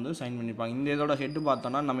 அவங்களும் வந்து சைன் பண்ணியிருப்பாங்க. இந்த இதோட ஹெட்டு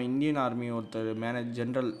பார்த்தோன்னா நம்ம இந்தியன் ஆர்மி ஒருத்தர்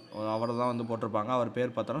ஜென்ரல் அவரை தான் வந்து போட்டிருப்பாங்க. அவர்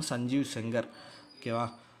பேர் பார்த்தோன்னா சஞ்சீவ் செங்கர், ஓகேவா.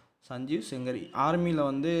 சஞ்சீவ் செங்கர் ஆர்மியில்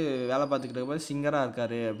வந்து வேலை பார்த்துக்கிட்டு சிங்கராக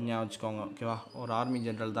இருக்கார் அப்படின்னு வச்சுக்கோங்க, ஓகேவா. ஒரு ஆர்மி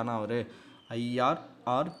ஜென்ரல் தானே அவர்.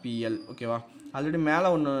 IRRPL, ஓகேவா. ஆல்ரெடி மேலே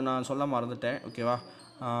ஒன்று நான் சொல்ல மறந்துட்டேன், ஓகேவா.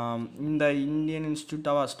 இந்த இந்தியன் இன்ஸ்டியூட்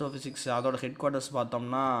ஆஃப் அஸ்ட்ரோஃபிசிக்ஸ் அதோட ஹெட் குவார்ட்டர்ஸ்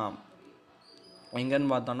பார்த்தோம்னா எங்கேன்னு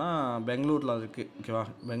பார்த்தோன்னா பெங்களூரில் இருக்குது, ஓகேவா.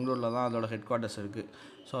 பெங்களூரில் தான் அதோட ஹெட் குவார்ட்டர்ஸ் இருக்குது.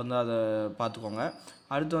 ஸோ வந்து அதை பார்த்துக்கோங்க.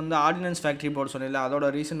 அடுத்து வந்து ஆர்டினன்ஸ் ஃபேக்ட்ரி போர்டு சொன்னேன்ல, அதோட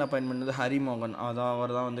ரீசெண்ட் அப்பாயின்மெண்ட் வந்து ஹரிமோகன்,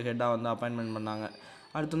 அவர் தான் வந்து ஹெட்டாக வந்து அப்பாயின்மெண்ட் பண்ணாங்க.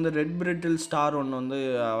 அடுத்து வந்து ரெட் பிரிட்டில் ஸ்டார் ஒன்று வந்து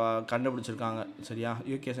கண்டுபிடிச்சிருக்காங்க, சரியா.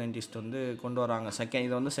 யூகே சயின்டிஸ்ட் வந்து கொண்டு வராங்க.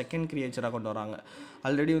 இதை வந்து செகண்ட் கிரியேச்சராக கொண்டு வராங்க.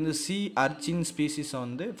 ஆல்ரெடி வந்து சி அர்ச்சின் ஸ்பீசிஸை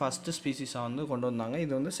வந்து ஃபஸ்ட்டு ஸ்பீசிஸாக வந்து கொண்டு வந்தாங்க.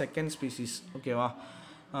 இது வந்து செகண்ட் ஸ்பீசிஸ், ஓகேவா.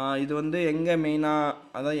 இது வந்து எங்கே மெயினாக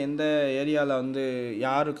அதாவது எந்த ஏரியாவில் வந்து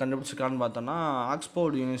யார் கண்டுபிடிச்சிருக்கான்னு பார்த்தோன்னா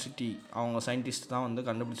ஆக்ஸ்போர்ட் யூனிவர்சிட்டி அவங்க சயின்டிஸ்ட் தான் வந்து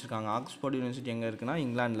கண்டுபிடிச்சிருக்காங்க. ஆக்ஸ்போர்ட் யூனிவர்சிட்டி எங்கே இருக்குன்னா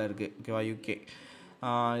இங்கிலாண்டில் இருக்குது, ஓகேவா, UK.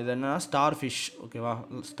 இது என்னென்னா ஸ்டார் ஃபிஷ், ஓகேவா.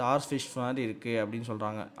 ஸ்டார் ஃபிஷ் மாதிரி இருக்குது அப்படின்னு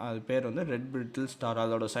சொல்கிறாங்க. அது பேர் வந்து ரெட் பிரிட்டில் ஸ்டார்.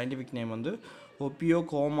 அதோட சயின்டிஃபிக் நேம் வந்து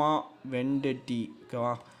ஒப்பியோகோமா வெண்டெட்டி,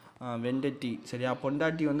 ஓகேவா. வெண்டெட்டி, சரியா.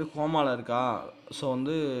 பொண்டாட்டி வந்து கோமாவில் இருக்கா, ஸோ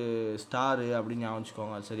வந்து ஸ்டாரு அப்படின்னு ஞாபகம்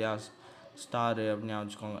வச்சுக்கோங்க, சரியா. ஸ்டாரு அப்படின்னு ஞாபகம்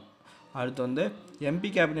வச்சுக்கோங்க. அடுத்து வந்து MP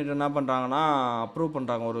கேபினெட் என்ன பண்ணுறாங்கன்னா அப்ரூவ்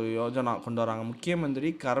பண்ணுறாங்க, ஒரு யோஜனா கொண்டு வராங்க. முக்கிய மந்திரி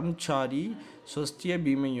கர்மச்சாரி ஸ்வஸ்திய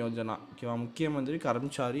பீமை யோஜனா, ஓகேவா. முக்கிய மந்திரி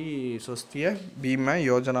கர்மச்சாரி ஸ்வஸ்திய பீமை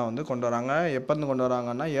யோஜனா வந்து கொண்டு வராங்க. எப்போருந்து கொண்டு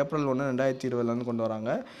வராங்கன்னா April 1, 2020 கொண்டு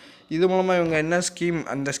வராங்க. இது மூலமாக இவங்க என்ன ஸ்கீம்,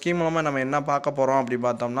 அந்த ஸ்கீம் மூலமாக நம்ம என்ன பார்க்க போகிறோம் அப்படி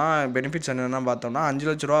பார்த்தோம்னா பெனிஃபிட்ஸ் என்னென்னா பார்த்தோம்னா 5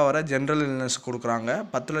 லட்ச ரூபா வரை ஜென்ரல் இல்னஸ் கொடுக்குறாங்க,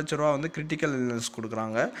 10 லட்ச ரூபா வந்து கிரிட்டிக்கல் இல்னஸ்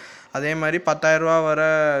கொடுக்குறாங்க. அதே மாதிரி 10,000 ரூபா வர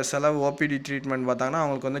செலவு OPD ட்ரீட்மெண்ட் பார்த்தாங்கன்னா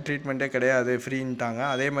அவங்களுக்கு வந்து ட்ரீட்மெண்ட்டே கிடையாது, ஃப்ரீன்ட்டாங்க.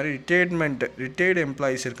 அதே மாதிரி ரிட்டையர்டு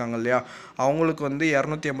எம்ப்ளாயீஸ் இருக்காங்க இல்லையா, அவங்களுக்கு வந்து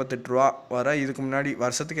 288 ரூபா வர, இதுக்கு முன்னாடி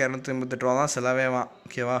வருஷத்துக்கு 288 ரூபா தான் செலவேவான்,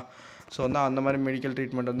 ஓகேவா. ஸோ வந்து அந்த மாதிரி மெடிக்கல்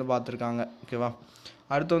ட்ரீட்மெண்ட் வந்து பார்த்துருக்காங்க, ஓகேவா.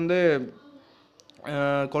 அடுத்து வந்து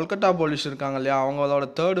கொல்கத்தா போலீஸ் இருக்காங்க இல்லையா, அவங்களோட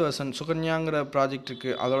தேர்ட் வெர்ஷன் சுகன்யாங்கிற ப்ராஜெக்ட்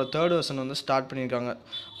இருக்குது, அதோட தேர்ட் வெர்ஷன் வந்து ஸ்டார்ட் பண்ணியிருக்காங்க.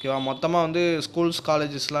 ஓகேவா, மொத்தமாக வந்து ஸ்கூல்ஸ்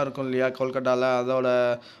காலேஜஸ்லாம் இருக்கும் இல்லையா கொல்கட்டாவில், அதோட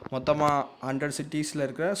மொத்தமாக 100 சிட்டிஸில்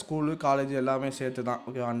இருக்கிற ஸ்கூலு காலேஜ் எல்லாமே சேர்த்து தான்.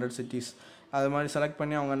 ஓகேவா, 100 சிட்டிஸ் அது மாதிரி செலக்ட்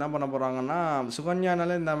பண்ணி அவங்க என்ன பண்ண போகிறாங்கன்னா,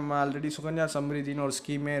 சுகன்யானாலே இந்த ஆல்ரெடி சுகன்யா சம்ரிதின்னு ஒரு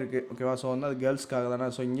ஸ்கீமே இருக்குது. ஓகேவா, ஸோ வந்து அது கேர்ள்ஸ்க்காக தானே,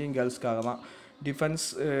 ஸோ இங்கேயும் கேர்ள்ஸ்க்காக தான், டிஃபென்ஸ்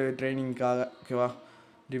ட்ரைனிங்காக. ஓகேவா,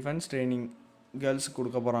 டிஃபென்ஸ் ட்ரைனிங் கேர்ள்ஸுக்கு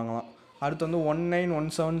கொடுக்க போகிறாங்களாம். அடுத்து வந்து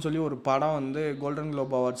 1917 சொல்லி ஒரு படம் வந்து கோல்டன்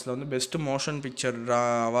குளோப் அவார்ட்ஸில் வந்து பெஸ்ட்டு மோஷன் பிக்சர்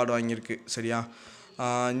அவார்டு வாங்கியிருக்கு. சரியா,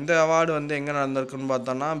 இந்த அவார்டு வந்து எங்கே நடந்திருக்குன்னு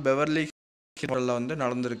பார்த்தோன்னா பெவர்லி ஹில்ஸில் வந்து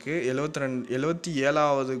நடந்திருக்கு.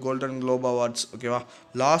 77வது கோல்டன் குளோப் அவார்ட்ஸ். ஓகேவா,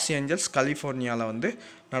 லாஸ் ஏஞ்சல்ஸ் கலிஃபோர்னியாவில் வந்து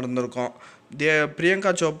நடந்திருக்கும்.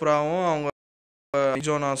 பிரியங்கா சோப்ராவும் அவங்க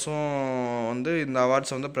ஜோனாஸும் வந்து இந்த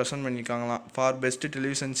அவார்ட்ஸை வந்து present பண்ணியிருக்காங்களாம் for best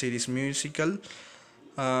television series musical.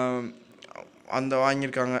 அந்த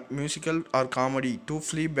வாங்கியிருக்காங்க மியூசிக்கல் ஆர் காமெடி டு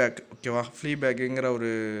ஃப்ளீபேக். ஓகேவா, ஃப்ளீபேக்குங்கிற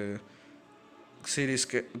ஒரு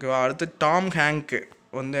சீரீஸ்க்கு. ஓகேவா, அடுத்து டாம் ஹேங்க்கு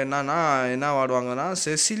வந்து என்ன அவார்டு வாங்கினா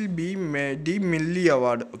செசில் டி மில்லி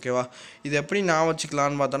அவார்டு. ஓகேவா, இது எப்படி ஞாபகம்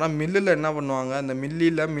வச்சுக்கலான்னு பார்த்தோன்னா, மில்லில் என்ன பண்ணுவாங்க, இந்த மில்லை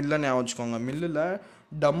ஞாபகம் வச்சுக்கோங்க. மில்லில்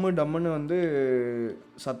டம்முன்னு வந்து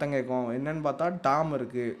சத்தம் கேட்கும். என்னன்னு பார்த்தா டாம்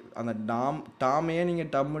இருக்குது. அந்த டாமையே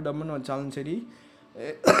நீங்கள் டம்முன்னு வச்சாலும் சரி,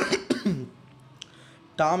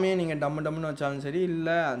 டாமையே நீங்கள் டம்முன்னு வச்சாலும் சரி,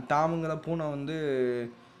 இல்லை டாமுங்கிற பூனை வந்து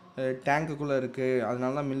டேங்குக்குள்ளே இருக்குது,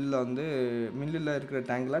 அதனால தான் மில்லில் இருக்கிற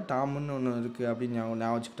டேங்கில் டாமுன்னு ஒன்று இருக்குது அப்படின்னு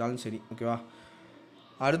ஞாபகம் வச்சுக்கிட்டாலும் சரி. ஓகேவா,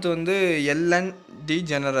 அடுத்து வந்து எல்என் டி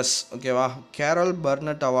ஜெனரஸ். ஓகேவா, கேரல்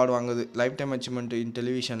பர்னட் அவார்டு வாங்குது லைஃப் டைம் அச்சீவ்மெண்ட் இன்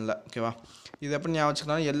டெலிவிஷனில். ஓகேவா, இது எப்படி ஞாபகம்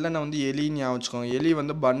வச்சுக்கலாம், எல்லனை வந்து எலின்னு ஞாபகம் வச்சுக்கோங்க. எலி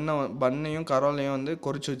வந்து பன்னையும் கரோலையும் வந்து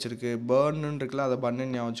கொறிச்சு வச்சுருக்கு. பர்னுன்னு இருக்குல்ல, அதை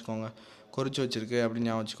பன்னுன்னு ஞாபகம் வச்சுக்கோங்க, கொறிச்சு வச்சுருக்கு அப்படின்னு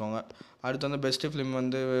ஞாபகம் வச்சுக்கோங்க. அடுத்து வந்து பெஸ்ட்டு ஃபிலிம்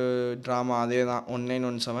வந்து ட்ராமா, அதே தான்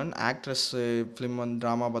 1917. ஆக்ட்ரஸ் ஃபிலிம் வந்து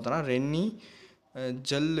ட்ராமா பார்த்தோன்னா ரென்னி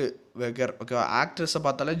ஜெல்லு வெகர். ஓகேவா, ஆக்ட்ரஸை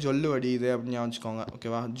பார்த்தாலே ஜொல்லு வடியுது அப்படின்னு ஞாபகம் வச்சுக்கோங்க.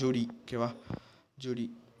 ஓகேவா, ஜூடி. ஓகேவா, ஜூடி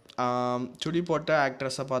சுடி போட்ட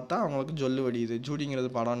ஆக்ட்ரஸை பார்த்தா அவங்களுக்கு ஜொல்லு வடியுது, ஜூடிங்கிறது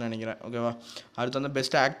படம்னு நினைக்கிறேன். ஓகேவா, அடுத்து வந்து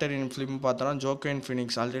பெஸ்ட் ஆக்டர் இன் ஃபிலிம் பார்த்தோன்னா ஜோக்கன்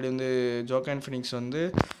ஃபினிக்ஸ். ஆல்ரெடி வந்து ஜோக்கன் ஃபினிக்ஸ் வந்து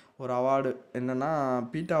ஒரு அவார்டு என்னென்னா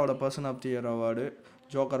பீட்டாவோட person of the year award,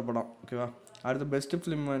 joker படம். ஓகேவா, அடுத்து பெஸ்ட்டு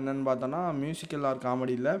ஃபிலிம் என்னென்னு பார்த்தோன்னா musical R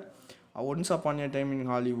காமெடியில் once upon a time in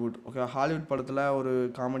Hollywood. Okay, Hollywood படத்தில் ஒரு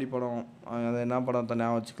காமெடி படம், அது என்ன படத்தை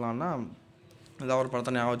ஞாபகம் வச்சுக்கலாம்னா ஏதாவது ஒரு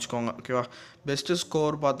படத்தை ஞாபகம் வச்சுக்கோங்க. ஓகேவா, பெஸ்ட்டு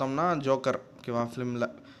ஸ்கோர் பார்த்தோம்னா ஜோக்கர். ஓகேவா, ஃபிலிமில்.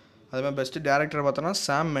 அதுமாதிரி பெஸ்ட்டு டேரக்டர் பார்த்தோம்னா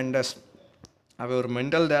சாம் மெண்டஸ், அவன் ஒரு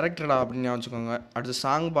மென்டல் டேரக்டரா அப்படின்னு ஞாபகம் வச்சுக்கோங்க. அடுத்து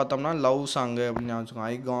சாங் பார்த்தோம்னா லவ் சாங்கு அப்படின்னு ஞாபகம் வச்சுக்கோங்க.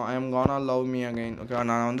 I am Ghana love me again. ஓகேவா,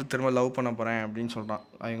 நான் வந்து திரும்ப லவ் பண்ண போகிறேன் அப்படின்னு சொல்கிறான்.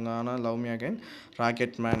 I am Ghana love me again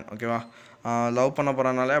rocket man. ஓகேவா, லவ் பண்ண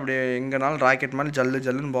போகிறனாலே அப்படியே எங்கேனாலும் ராக்கெட் மேன்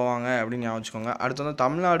ஜல்லுன்னு போவாங்க அப்படின்னு ஞாபகம் வச்சுக்கோங்க. அடுத்து வந்து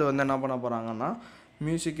தமிழ்நாடு வந்து என்ன பண்ண போகிறாங்கன்னா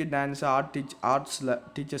மியூசிக்கு டான்ஸு ஆர்ட்ஸில்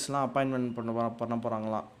டீச்சர்ஸ்லாம் அப்பாயின்மெண்ட் பண்ண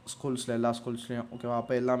போகிறாங்களாம் ஸ்கூல்ஸில், எல்லா ஸ்கூல்ஸ்லேயும். ஓகேவா,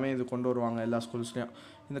 அப்போ எல்லாமே இது கொண்டு வருவாங்க எல்லா ஸ்கூல்ஸ்லேயும்.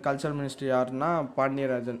 இந்த கல்ச்சர் மினிஸ்ட்ரி யாருன்னா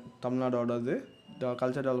பாண்டியராஜன், தமிழ்நாடோடது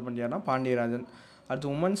கல்ச்சர் டெவலப்மெண்ட் யாருன்னா பாண்டியராஜன். அடுத்து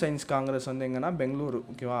உமன் சயின்ஸ் காங்கிரஸ் வந்து எங்கன்னா பெங்களூரு.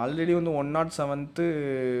 ஓகேவா, ஆல்ரெடி வந்து 107th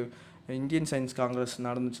இந்தியன் சயின்ஸ் காங்கிரஸ்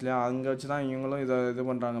நடந்துச்சு இல்லையா, அங்கே வச்சு தான் இவங்களும் இது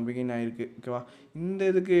பண்ணுறாங்க, பிகின் ஆகிருக்கு. ஓகேவா, இந்த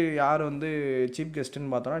இதுக்கு யார் வந்து சீஃப்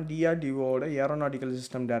கெஸ்ட்டுன்னு பார்த்தோன்னா டிஆர்டிஓட aeronautical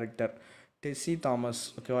system director Tessy Thomas.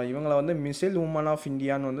 ஓகேவா, இவங்களை வந்து மிசைல் உமன் ஆஃப்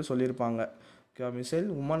இந்தியான்னு வந்து சொல்லியிருப்பாங்க. ஓகேவா, மிசைல்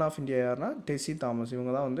உமன் ஆஃப் இந்தியா யாருன்னா டெஸ்ஸி தாமஸ்.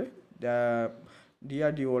 இவங்க தான் வந்து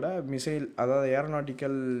டிஆர்டிஓட மிசைல், அதாவது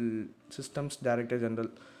aeronautical systems director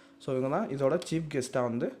general. So இவங்க தான் இதோட சீஃப் கெஸ்ட்டாக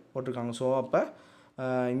வந்து போட்டிருக்காங்க. ஸோ அப்போ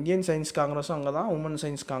இந்தியன் சயின்ஸ் காங்கிரஸும் அங்கே தான், உமன்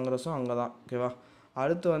சயின்ஸ் காங்கிரஸும் அங்கே தான். ஓகேவா,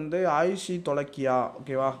 அடுத்து வந்து ஆயுஷி தொலக்கியா.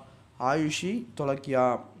 ஓகேவா, ஆயுஷி தொலக்கியா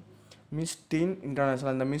மிஸ் டீன்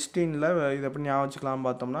இன்டர்நேஷ்னல். இந்த மிஸ் டீனில் இதை எப்படி ஞாபகம் வச்சுக்கலாம்னு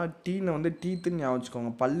பார்த்தோம்னா டீனை வந்து டீத்துன்னு ஞாபகம்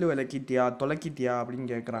வச்சுக்கோங்க. பல்லு விளக்கிட்டியா தொலைக்கிட்டியா அப்படின்னு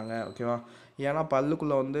கேட்குறாங்க. ஓகேவா, ஏன்னா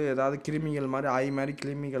பல்லுக்குள்ளே வந்து ஏதாவது கிருமிகள் மாதிரி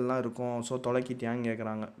கிருமிகள்லாம் இருக்கும், ஸோ தொலைக்கிட்டியான்னு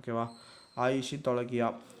கேட்குறாங்க. ஓகேவா, ஆயுஷி தொலக்கியா.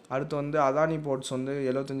 அடுத்து வந்து அதானி போர்ட்ஸ் வந்து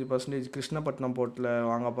 75% கிருஷ்ணப்பட்டினம் போர்ட்டில்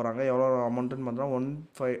வாங்க போகிறாங்க. எவ்வளோ அமௌண்ட்டுன்னு பார்த்தோம்னா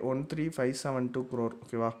 13572 crore.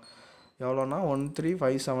 ஓகேவா, எவ்வளோனா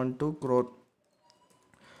 13572 crore,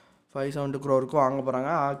 572 crore வாங்க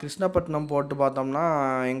போகிறாங்க. கிருஷ்ணப்பட்டினம் போர்ட்டு பார்த்தோம்னா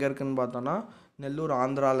எங்கே இருக்குதுன்னு பார்த்தோம்னா நெல்லூர்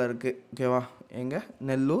ஆந்திராவில் இருக்குது. ஓகேவா, எங்கே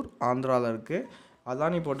நெல்லூர் ஆந்திராவில் இருக்குது.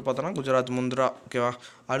 அதானி போட்டு பார்த்தோன்னா குஜராத் முந்த்ரா. ஓகேவா,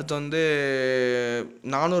 அடுத்து வந்து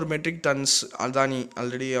 400 மெட்ரிக் டன்ஸ் அதானி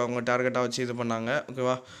ஆல்ரெடி அவங்க டார்கெட்டாக வச்சு இது பண்ணாங்க.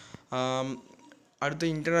 ஓகேவா, அடுத்து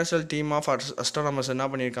இன்டர்நேஷ்னல் டீம் ஆஃப் அஸ்ட்ரானமர்ஸ் என்ன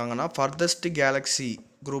பண்ணியிருக்காங்கன்னா ஃபர்தஸ்ட் கேலக்ஸி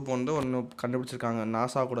குரூப் வந்து ஒன்று கண்டுபிடிச்சிருக்காங்க,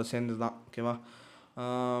 நாசா கூட சேர்ந்து தான். ஓகேவா,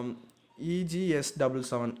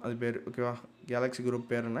 EGS77 அது பேர். ஓகேவா, கேலக்ஸி குரூப்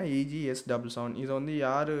பேருனா EGS77. இதை வந்து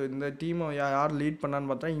யார் இந்த டீமை யார் லீட்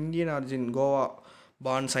பண்ணான்னு பார்த்தா இந்தியன் ஆர்ஜின் கோவா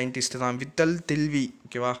பான் சயின்டிஸ்ட் தான், வித்தல் தில்வி.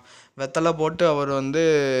 ஓகேவா, வெத்தலை போட்டு அவர் வந்து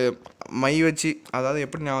மை வச்சு, அதாவது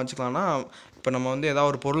எப்படி ஞாபகம் வச்சுக்கலாம்னா, இப்போ நம்ம வந்து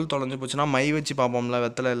ஏதாவது ஒரு பொருள் தொலைஞ்சு போச்சுன்னா மை வச்சு பார்ப்போம்ல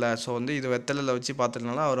வெத்தலை இல்லை. ஸோ வந்து இது வெத்தலையில் வச்சு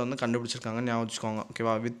பார்த்ததுனால அவர் வந்து கண்டுபிடிச்சிருக்காங்க, ஞாபகம் வச்சுக்கோங்க.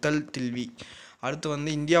 ஓகேவா, வித்தல் தில்வி. அடுத்து வந்து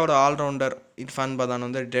இந்தியாவோட ஆல்ரவுண்டர் இர்ஃபான் பதான்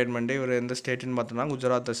வந்து ரிட்டையர்மெண்ட்டு. இவர் எந்த ஸ்டேட்டுன்னு பார்த்தோன்னா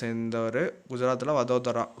குஜராத்தை சேர்ந்தவர். குஜராத்தில்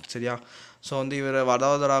வதோதரா. சரியா, ஸோ வந்து இவர்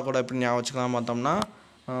வதோதரா கூட எப்படி ஞாபகம் வச்சுக்கலாம் பார்த்தோம்னா,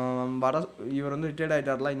 வடை, இவர் வந்து ரிட்டையர்ட்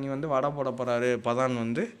ஆகிட்டார்ல, இனி வந்து வடை போட போகிறாரு, பதான்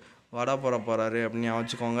வந்து வடை போட போகிறாரு அப்படின்னு ஞாபகம்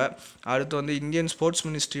வச்சுக்கோங்க. அடுத்து வந்து இந்தியன் ஸ்போர்ட்ஸ்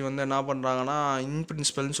மினிஸ்ட்ரி வந்து என்ன பண்ணுறாங்கன்னா, இன்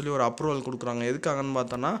பிரின்சிபல்னு சொல்லி ஒரு அப்ரூவல் கொடுக்குறாங்க. எதுக்காகன்னு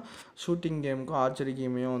பார்த்தோன்னா ஷூட்டிங் கேமுக்கும் ஆர்ச்சரி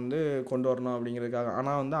கேமையும் வந்து கொண்டு வரணும் அப்படிங்கிறதுக்காக.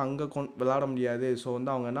 ஆனால் வந்து அங்கே விளாட முடியாது. ஸோ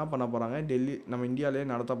வந்து அவங்க என்ன பண்ண போகிறாங்க, டெல்லி நம்ம இந்தியாவிலே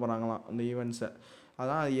நடத்த போகிறாங்களாம் அந்த ஈவெண்ட்ஸை.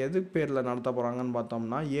 அதான் அது எது பேரில் நடத்த போகிறாங்கன்னு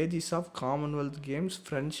பார்த்தோம்னா age is of Commonwealth games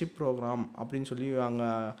friendship program அப்படின்னு சொல்லி அங்கே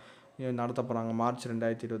நடத்த போகிறாங்க மார்ச்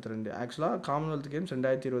 2022. ஆக்சுவலாக காமன்வெல்த் கேம்ஸ்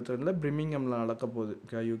 2022 பிரிமிங்கமில் நடக்க போகுது.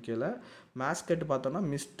 ஓகே, யூகேல. மேஸ்கெட் பார்த்தோன்னா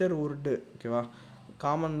மிஸ்டர் உருட்டு. ஓகேவா,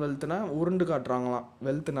 காமன்வெல்த்னா உருண்டு காட்டுறாங்களாம்,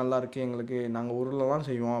 வெல்த் நல்லா இருக்குது எங்களுக்கு, நாங்கள் உருளெலாம்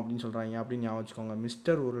செய்வோம் அப்படின்னு சொல்கிறாங்க அப்படின்னு ஞாபகம் வச்சுக்கோங்க.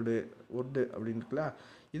 மிஸ்டர் உருடு அப்படின்னு இருக்குல்ல,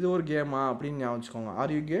 இது ஒரு கேமா அப்படின்னு ஞாபகம் வச்சுக்கோங்க.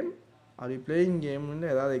 Are you came, are you playing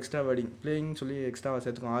கேம்னு ஏதாவது எக்ஸ்ட்ரா வேர்டிங் பிளேயிங் சொல்லி எக்ஸ்ட்ராவாக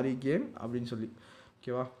சேர்த்துக்கோங்க, ஆர் யூ கேம் அப்படின்னு சொல்லி.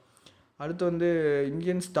 ஓகேவா, அடுத்து வந்து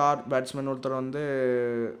இந்தியன் ஸ்டார் பேட்ஸ்மேன் ஒருத்தர் வந்து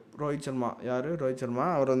ரோஹித் சர்மா. யார்? ரோஹித் சர்மா.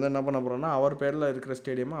 அவர் வந்து என்ன பண்ண போகிறோன்னா அவர் பேரில் இருக்கிற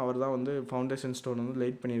ஸ்டேடியமை அவர் தான் வந்து ஃபவுண்டேஷன் ஸ்டோன் வந்து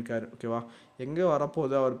லைட் பண்ணியிருக்காரு. ஓகேவா, எங்கே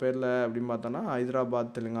வரப்போகுது அவர் பேரில் அப்படின்னு பார்த்தோன்னா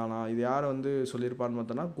ஹைதராபாத், தெலுங்கானா. இது யார் வந்து சொல்லியிருப்பான்னு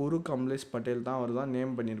பார்த்தோன்னா குரு கமலேஷ் பட்டேல் தான், அவர் தான்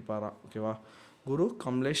நேம் பண்ணியிருப்பாராம். ஓகேவா, குரு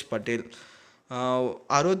Kamlesh Patel.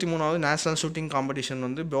 63வது national shooting competition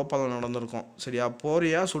வந்து போபாலில் நடந்திருக்கும். சரியா,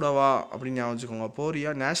 போரியா சுடவா அப்படின்னு ஞாபகம் வச்சுக்கோங்க.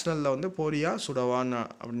 போரியா நேஷ்னலில் வந்து போரியா சுடவான்னு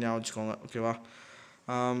அப்படின்னு ஞாபகம் வச்சுக்கோங்க. ஓகேவா,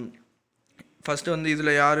 ஃபஸ்ட்டு வந்து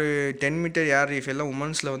இதில் யார் 10 மீட்டர் ஏர் ரைஃபிளில்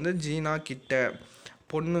உமன்ஸில் வந்து ஜீனா கிட்ட.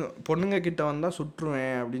 பொண்ணுங்க கிட்ட வந்தால்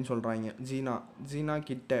சுற்றுவேன் அப்படின்னு சொல்கிறாங்க. ஜீனா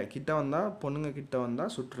கிட்ட வந்தால் பொண்ணுங்க கிட்ட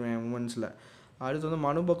வந்தால் சுற்றுவேன் உமன்ஸில். அடுத்து வந்து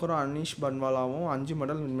மனுபக்கரும் அனீஷ் பன்வாலாவும் 5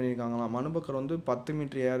 மெடல் வின் பண்ணியிருக்காங்களாம். மனுபக்கர் வந்து 10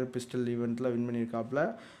 மீட்டர் ஏர் பிஸ்டல் ஈவெண்ட்டில் வின் பண்ணியிருக்காப்புல.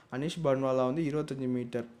 அனீஷ் பன்வாலா வந்து 25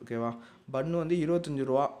 மீட்டர். ஓகேவா, பன்னு வந்து 25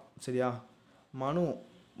 ரூபா. சரியா,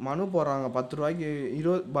 மனு போடுறாங்க 10 ரூபாய்க்கு.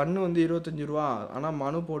 பன்னு வந்து 25 ரூபா, ஆனால்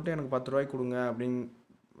மனு போட்டு எனக்கு 10 ரூபாய்க்கு கொடுங்க அப்படின்னு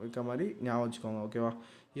இருக்க மாதிரி ஞாபகம் வச்சுக்கோங்க. ஓகேவா,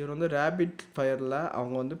 இவர் வந்து ரேபிட் ஃபயரில்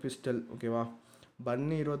அவங்க வந்து பிஸ்டல். ஓகேவா,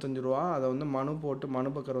 பன்னு 25 ரூபா, அதை வந்து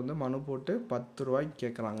மனுபக்கர் வந்து மனு போட்டு 10 ரூபாய்க்கு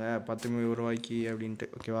கேட்குறாங்க, 10 ரூபாய்க்கு அப்படின்ட்டு.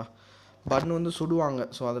 ஓகேவா, பன்னு வந்து சுடுவாங்க.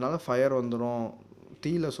 ஸோ அதனால் ஃபயர் வந்துடும்,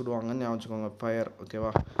 தீயில சுடுவாங்கன்னு ஞாபகம் வச்சுக்கோங்க, ஃபயர்.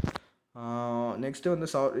 ஓகேவா, நெக்ஸ்ட்டு வந்து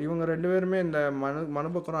இவங்க 2 பேருமே இந்த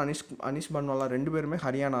மனுபக்கரும் அனீஷ் பன்வாலா 2 பேருமே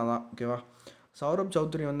ஹரியானா தான். ஓகேவா, சௌரப்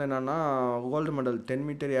சௌத்ரி வந்து என்னென்னா gold medal 10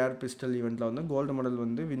 metre air pistol ஈவெண்ட்டில் வந்து கோல்டு மெடல்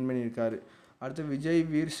வந்து வின் பண்ணியிருக்காரு. அடுத்து விஜய்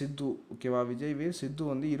வீர் சித்து. ஓகேவா, விஜய் வீர் சித்து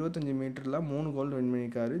வந்து 25 மீட்டரில் 3 கோல்டு வின்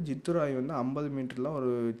பண்ணியிருக்காரு. ஜித்துராய் வந்து 50 மீட்டரில் ஒரு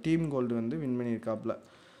டீம் கோல்டு வந்து வின் பண்ணியிருக்காப்புல.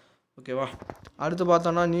 ஓகேவா, அடுத்து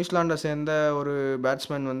பார்த்தோன்னா நியூசிலாண்டை சேர்ந்த ஒரு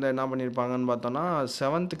பேட்ஸ்மேன் வந்து என்ன பண்ணியிருப்பாங்கன்னு பார்த்தோன்னா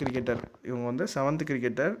 7th கிரிக்கெட்டர். இவங்க வந்து 7th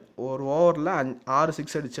கிரிக்கெட்டர், ஒரு ஓவரில் 6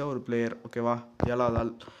 சிக்ஸ் அடித்த ஒரு பிளேயர். ஓகேவா, 7வது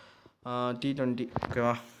ஆள், T20.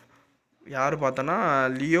 ஓகேவா, யார் பார்த்தோன்னா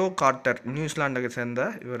லியோ கார்ட்டர், நியூசிலாண்டுக்கு சேர்ந்த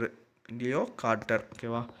இவர் லியோ கார்ட்டர்.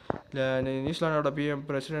 ஓகேவா, நியூசிலாண்டோட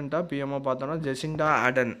பிரசிடெண்ட்டாக பிஎம்மாக பார்த்தோன்னா ஜெசிண்டா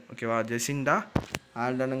ஆர்டன். ஓகேவா, ஜெசிண்டா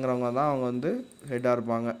ஆர்டனுங்கிறவங்க தான் அவங்க வந்து ஹெட்டாக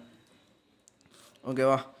இருப்பாங்க.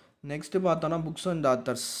 ஓகேவா, நெக்ஸ்ட்டு பார்த்தோன்னா புக்ஸ் அண்ட்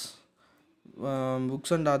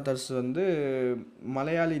ஆத்தர்ஸ் வந்து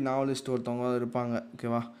மலையாளி நாவலிஸ்ட் ஒருத்தவங்க இருப்பாங்க.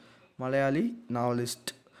 ஓகேவா, மலையாளி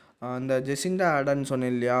நாவலிஸ்ட். இந்த ஜெசிண்டா ஆர்டன்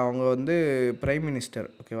சொன்னேன் இல்லையா, அவங்க வந்து பிரைம் மினிஸ்டர்.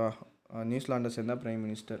 ஓகேவா, நியூசிலாண்டை சேர்ந்த prime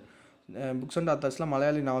minister. Books and ஆத்தர்ஸில்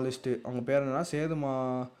Malayali novelist. அவங்க பேர் என்னன்னா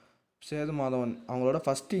சேது மாதவன். அவங்களோட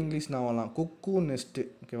ஃபஸ்ட்டு இங்கிலீஷ் நாவலாம் குக்கூ நெஸ்ட்டு.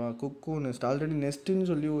 ஓகேவா, குக்கூ நெஸ்ட். ஆல்ரெடி நெஸ்ட்டுன்னு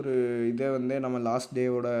சொல்லி ஒரு இதே வந்து நம்ம லாஸ்ட்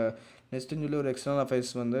டேவோட நெஸ்ட்டுன்னு சொல்லி ஒரு எக்ஸ்டர்னல்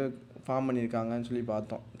அஃபேர்ஸ் வந்து ஃபார்ம் பண்ணியிருக்காங்கன்னு சொல்லி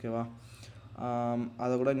பார்த்தோம். ஓகேவா,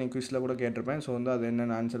 அதை கூட இன்றைக்கி குவிஸில் கூட கேட்டிருப்பேன். ஸோ வந்து அது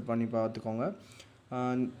என்னென்னு ஆன்சர் பண்ணி பார்த்துக்கோங்க.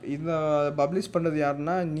 இதை பப்ளிஷ் பண்ணுறது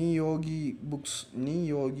யாருன்னா நீ யோகி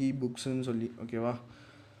புக்ஸ்ன்னு சொல்லி. ஓகேவா,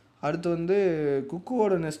 அடுத்து வந்து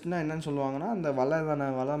குக்குவோட நெஸ்ட்னால் என்னென்னு சொல்லுவாங்கன்னா அந்த வலை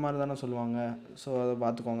மாதிரி தானே சொல்லுவாங்க. ஸோ அதை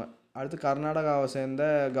பார்த்துக்கோங்க. அடுத்து கர்நாடகாவை சேர்ந்த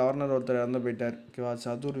கவர்னர் ஒருத்தர் இறந்து போயிட்டார். ஓகேவா,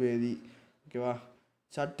 சதுர்வேதி. ஓகேவா,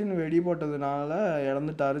 சட்டுன்னு வெடி போட்டதுனால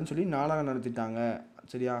இறந்துட்டாருன்னு சொல்லி நாடகம் நடத்திட்டாங்க.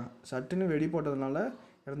 சரியா, சட்டுன்னு வெடி போட்டதுனால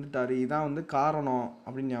இறந்துட்டார், இதான் வந்து காரணம்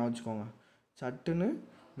அப்படின்னு ஞாபகம் வச்சுக்கோங்க. சட்டுன்னு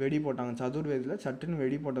வெடி போட்டாங்க, சதுர்வேதியில் சட்டுன்னு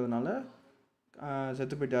வெடி போட்டதுனால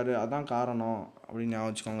செத்து போயிட்டார், அதான் காரணம் அப்படின்னு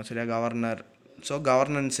ஞாபகம் வச்சுக்கோங்க. சரியா, கவர்னர் ஸோ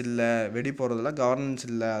கவர்னன்ஸ் இல்லை, வெடி போகிறதுல கவர்னன்ஸ்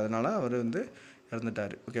இல்லை, அதனால் அவர் வந்து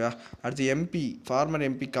இறந்துட்டார். ஓகேவா. அடுத்து MP, farmer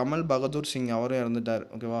MP Kamal Bahadur Singh, அவரும் இறந்துட்டார்.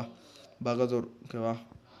 ஓகேவா. பகதூர். ஓகேவா.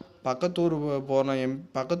 பக்கத்தூர்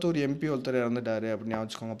பக்கத்தூர் எம்பி ஒருத்தர் இறந்துட்டார் அப்படின்னு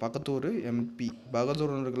வச்சுக்கோங்க. பக்கத்தூர் எம்பி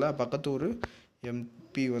பகதூர்னு இருக்குல்ல, பக்கத்தூர்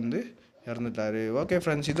எம்பி வந்து இறந்துட்டார். ஓகே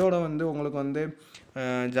ஃப்ரெண்ட்ஸ், இதோட வந்து உங்களுக்கு வந்து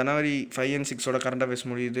ஜனவரி 5 and 6 கரண்ட் அஃபேர்ஸ்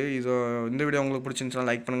முடியுது. இந்த வீடியோ உங்களுக்கு பிடிச்சிருந்துச்சுன்னா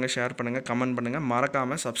லைக் பண்ணுங்கள், ஷேர் பண்ணுங்கள், கமெண்ட் பண்ணுங்கள்,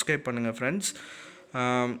 மறக்காமல் சப்ஸ்கிரைப் பண்ணுங்கள் ஃப்ரெண்ட்ஸ்.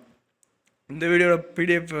 இந்த வீடியோட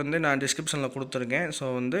பிடிஎஃப் வந்து நான் டிஸ்கிரிப்ஷனில் கொடுத்துருக்கேன். ஸோ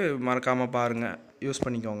வந்து மறக்காமல் பாருங்கள், யூஸ்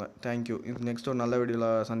பண்ணிக்கோங்க. தேங்க்யூ. இது நெக்ஸ்ட் ஒரு நல்ல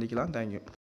வீடியோவில் சந்திக்கலாம். தேங்க்யூ.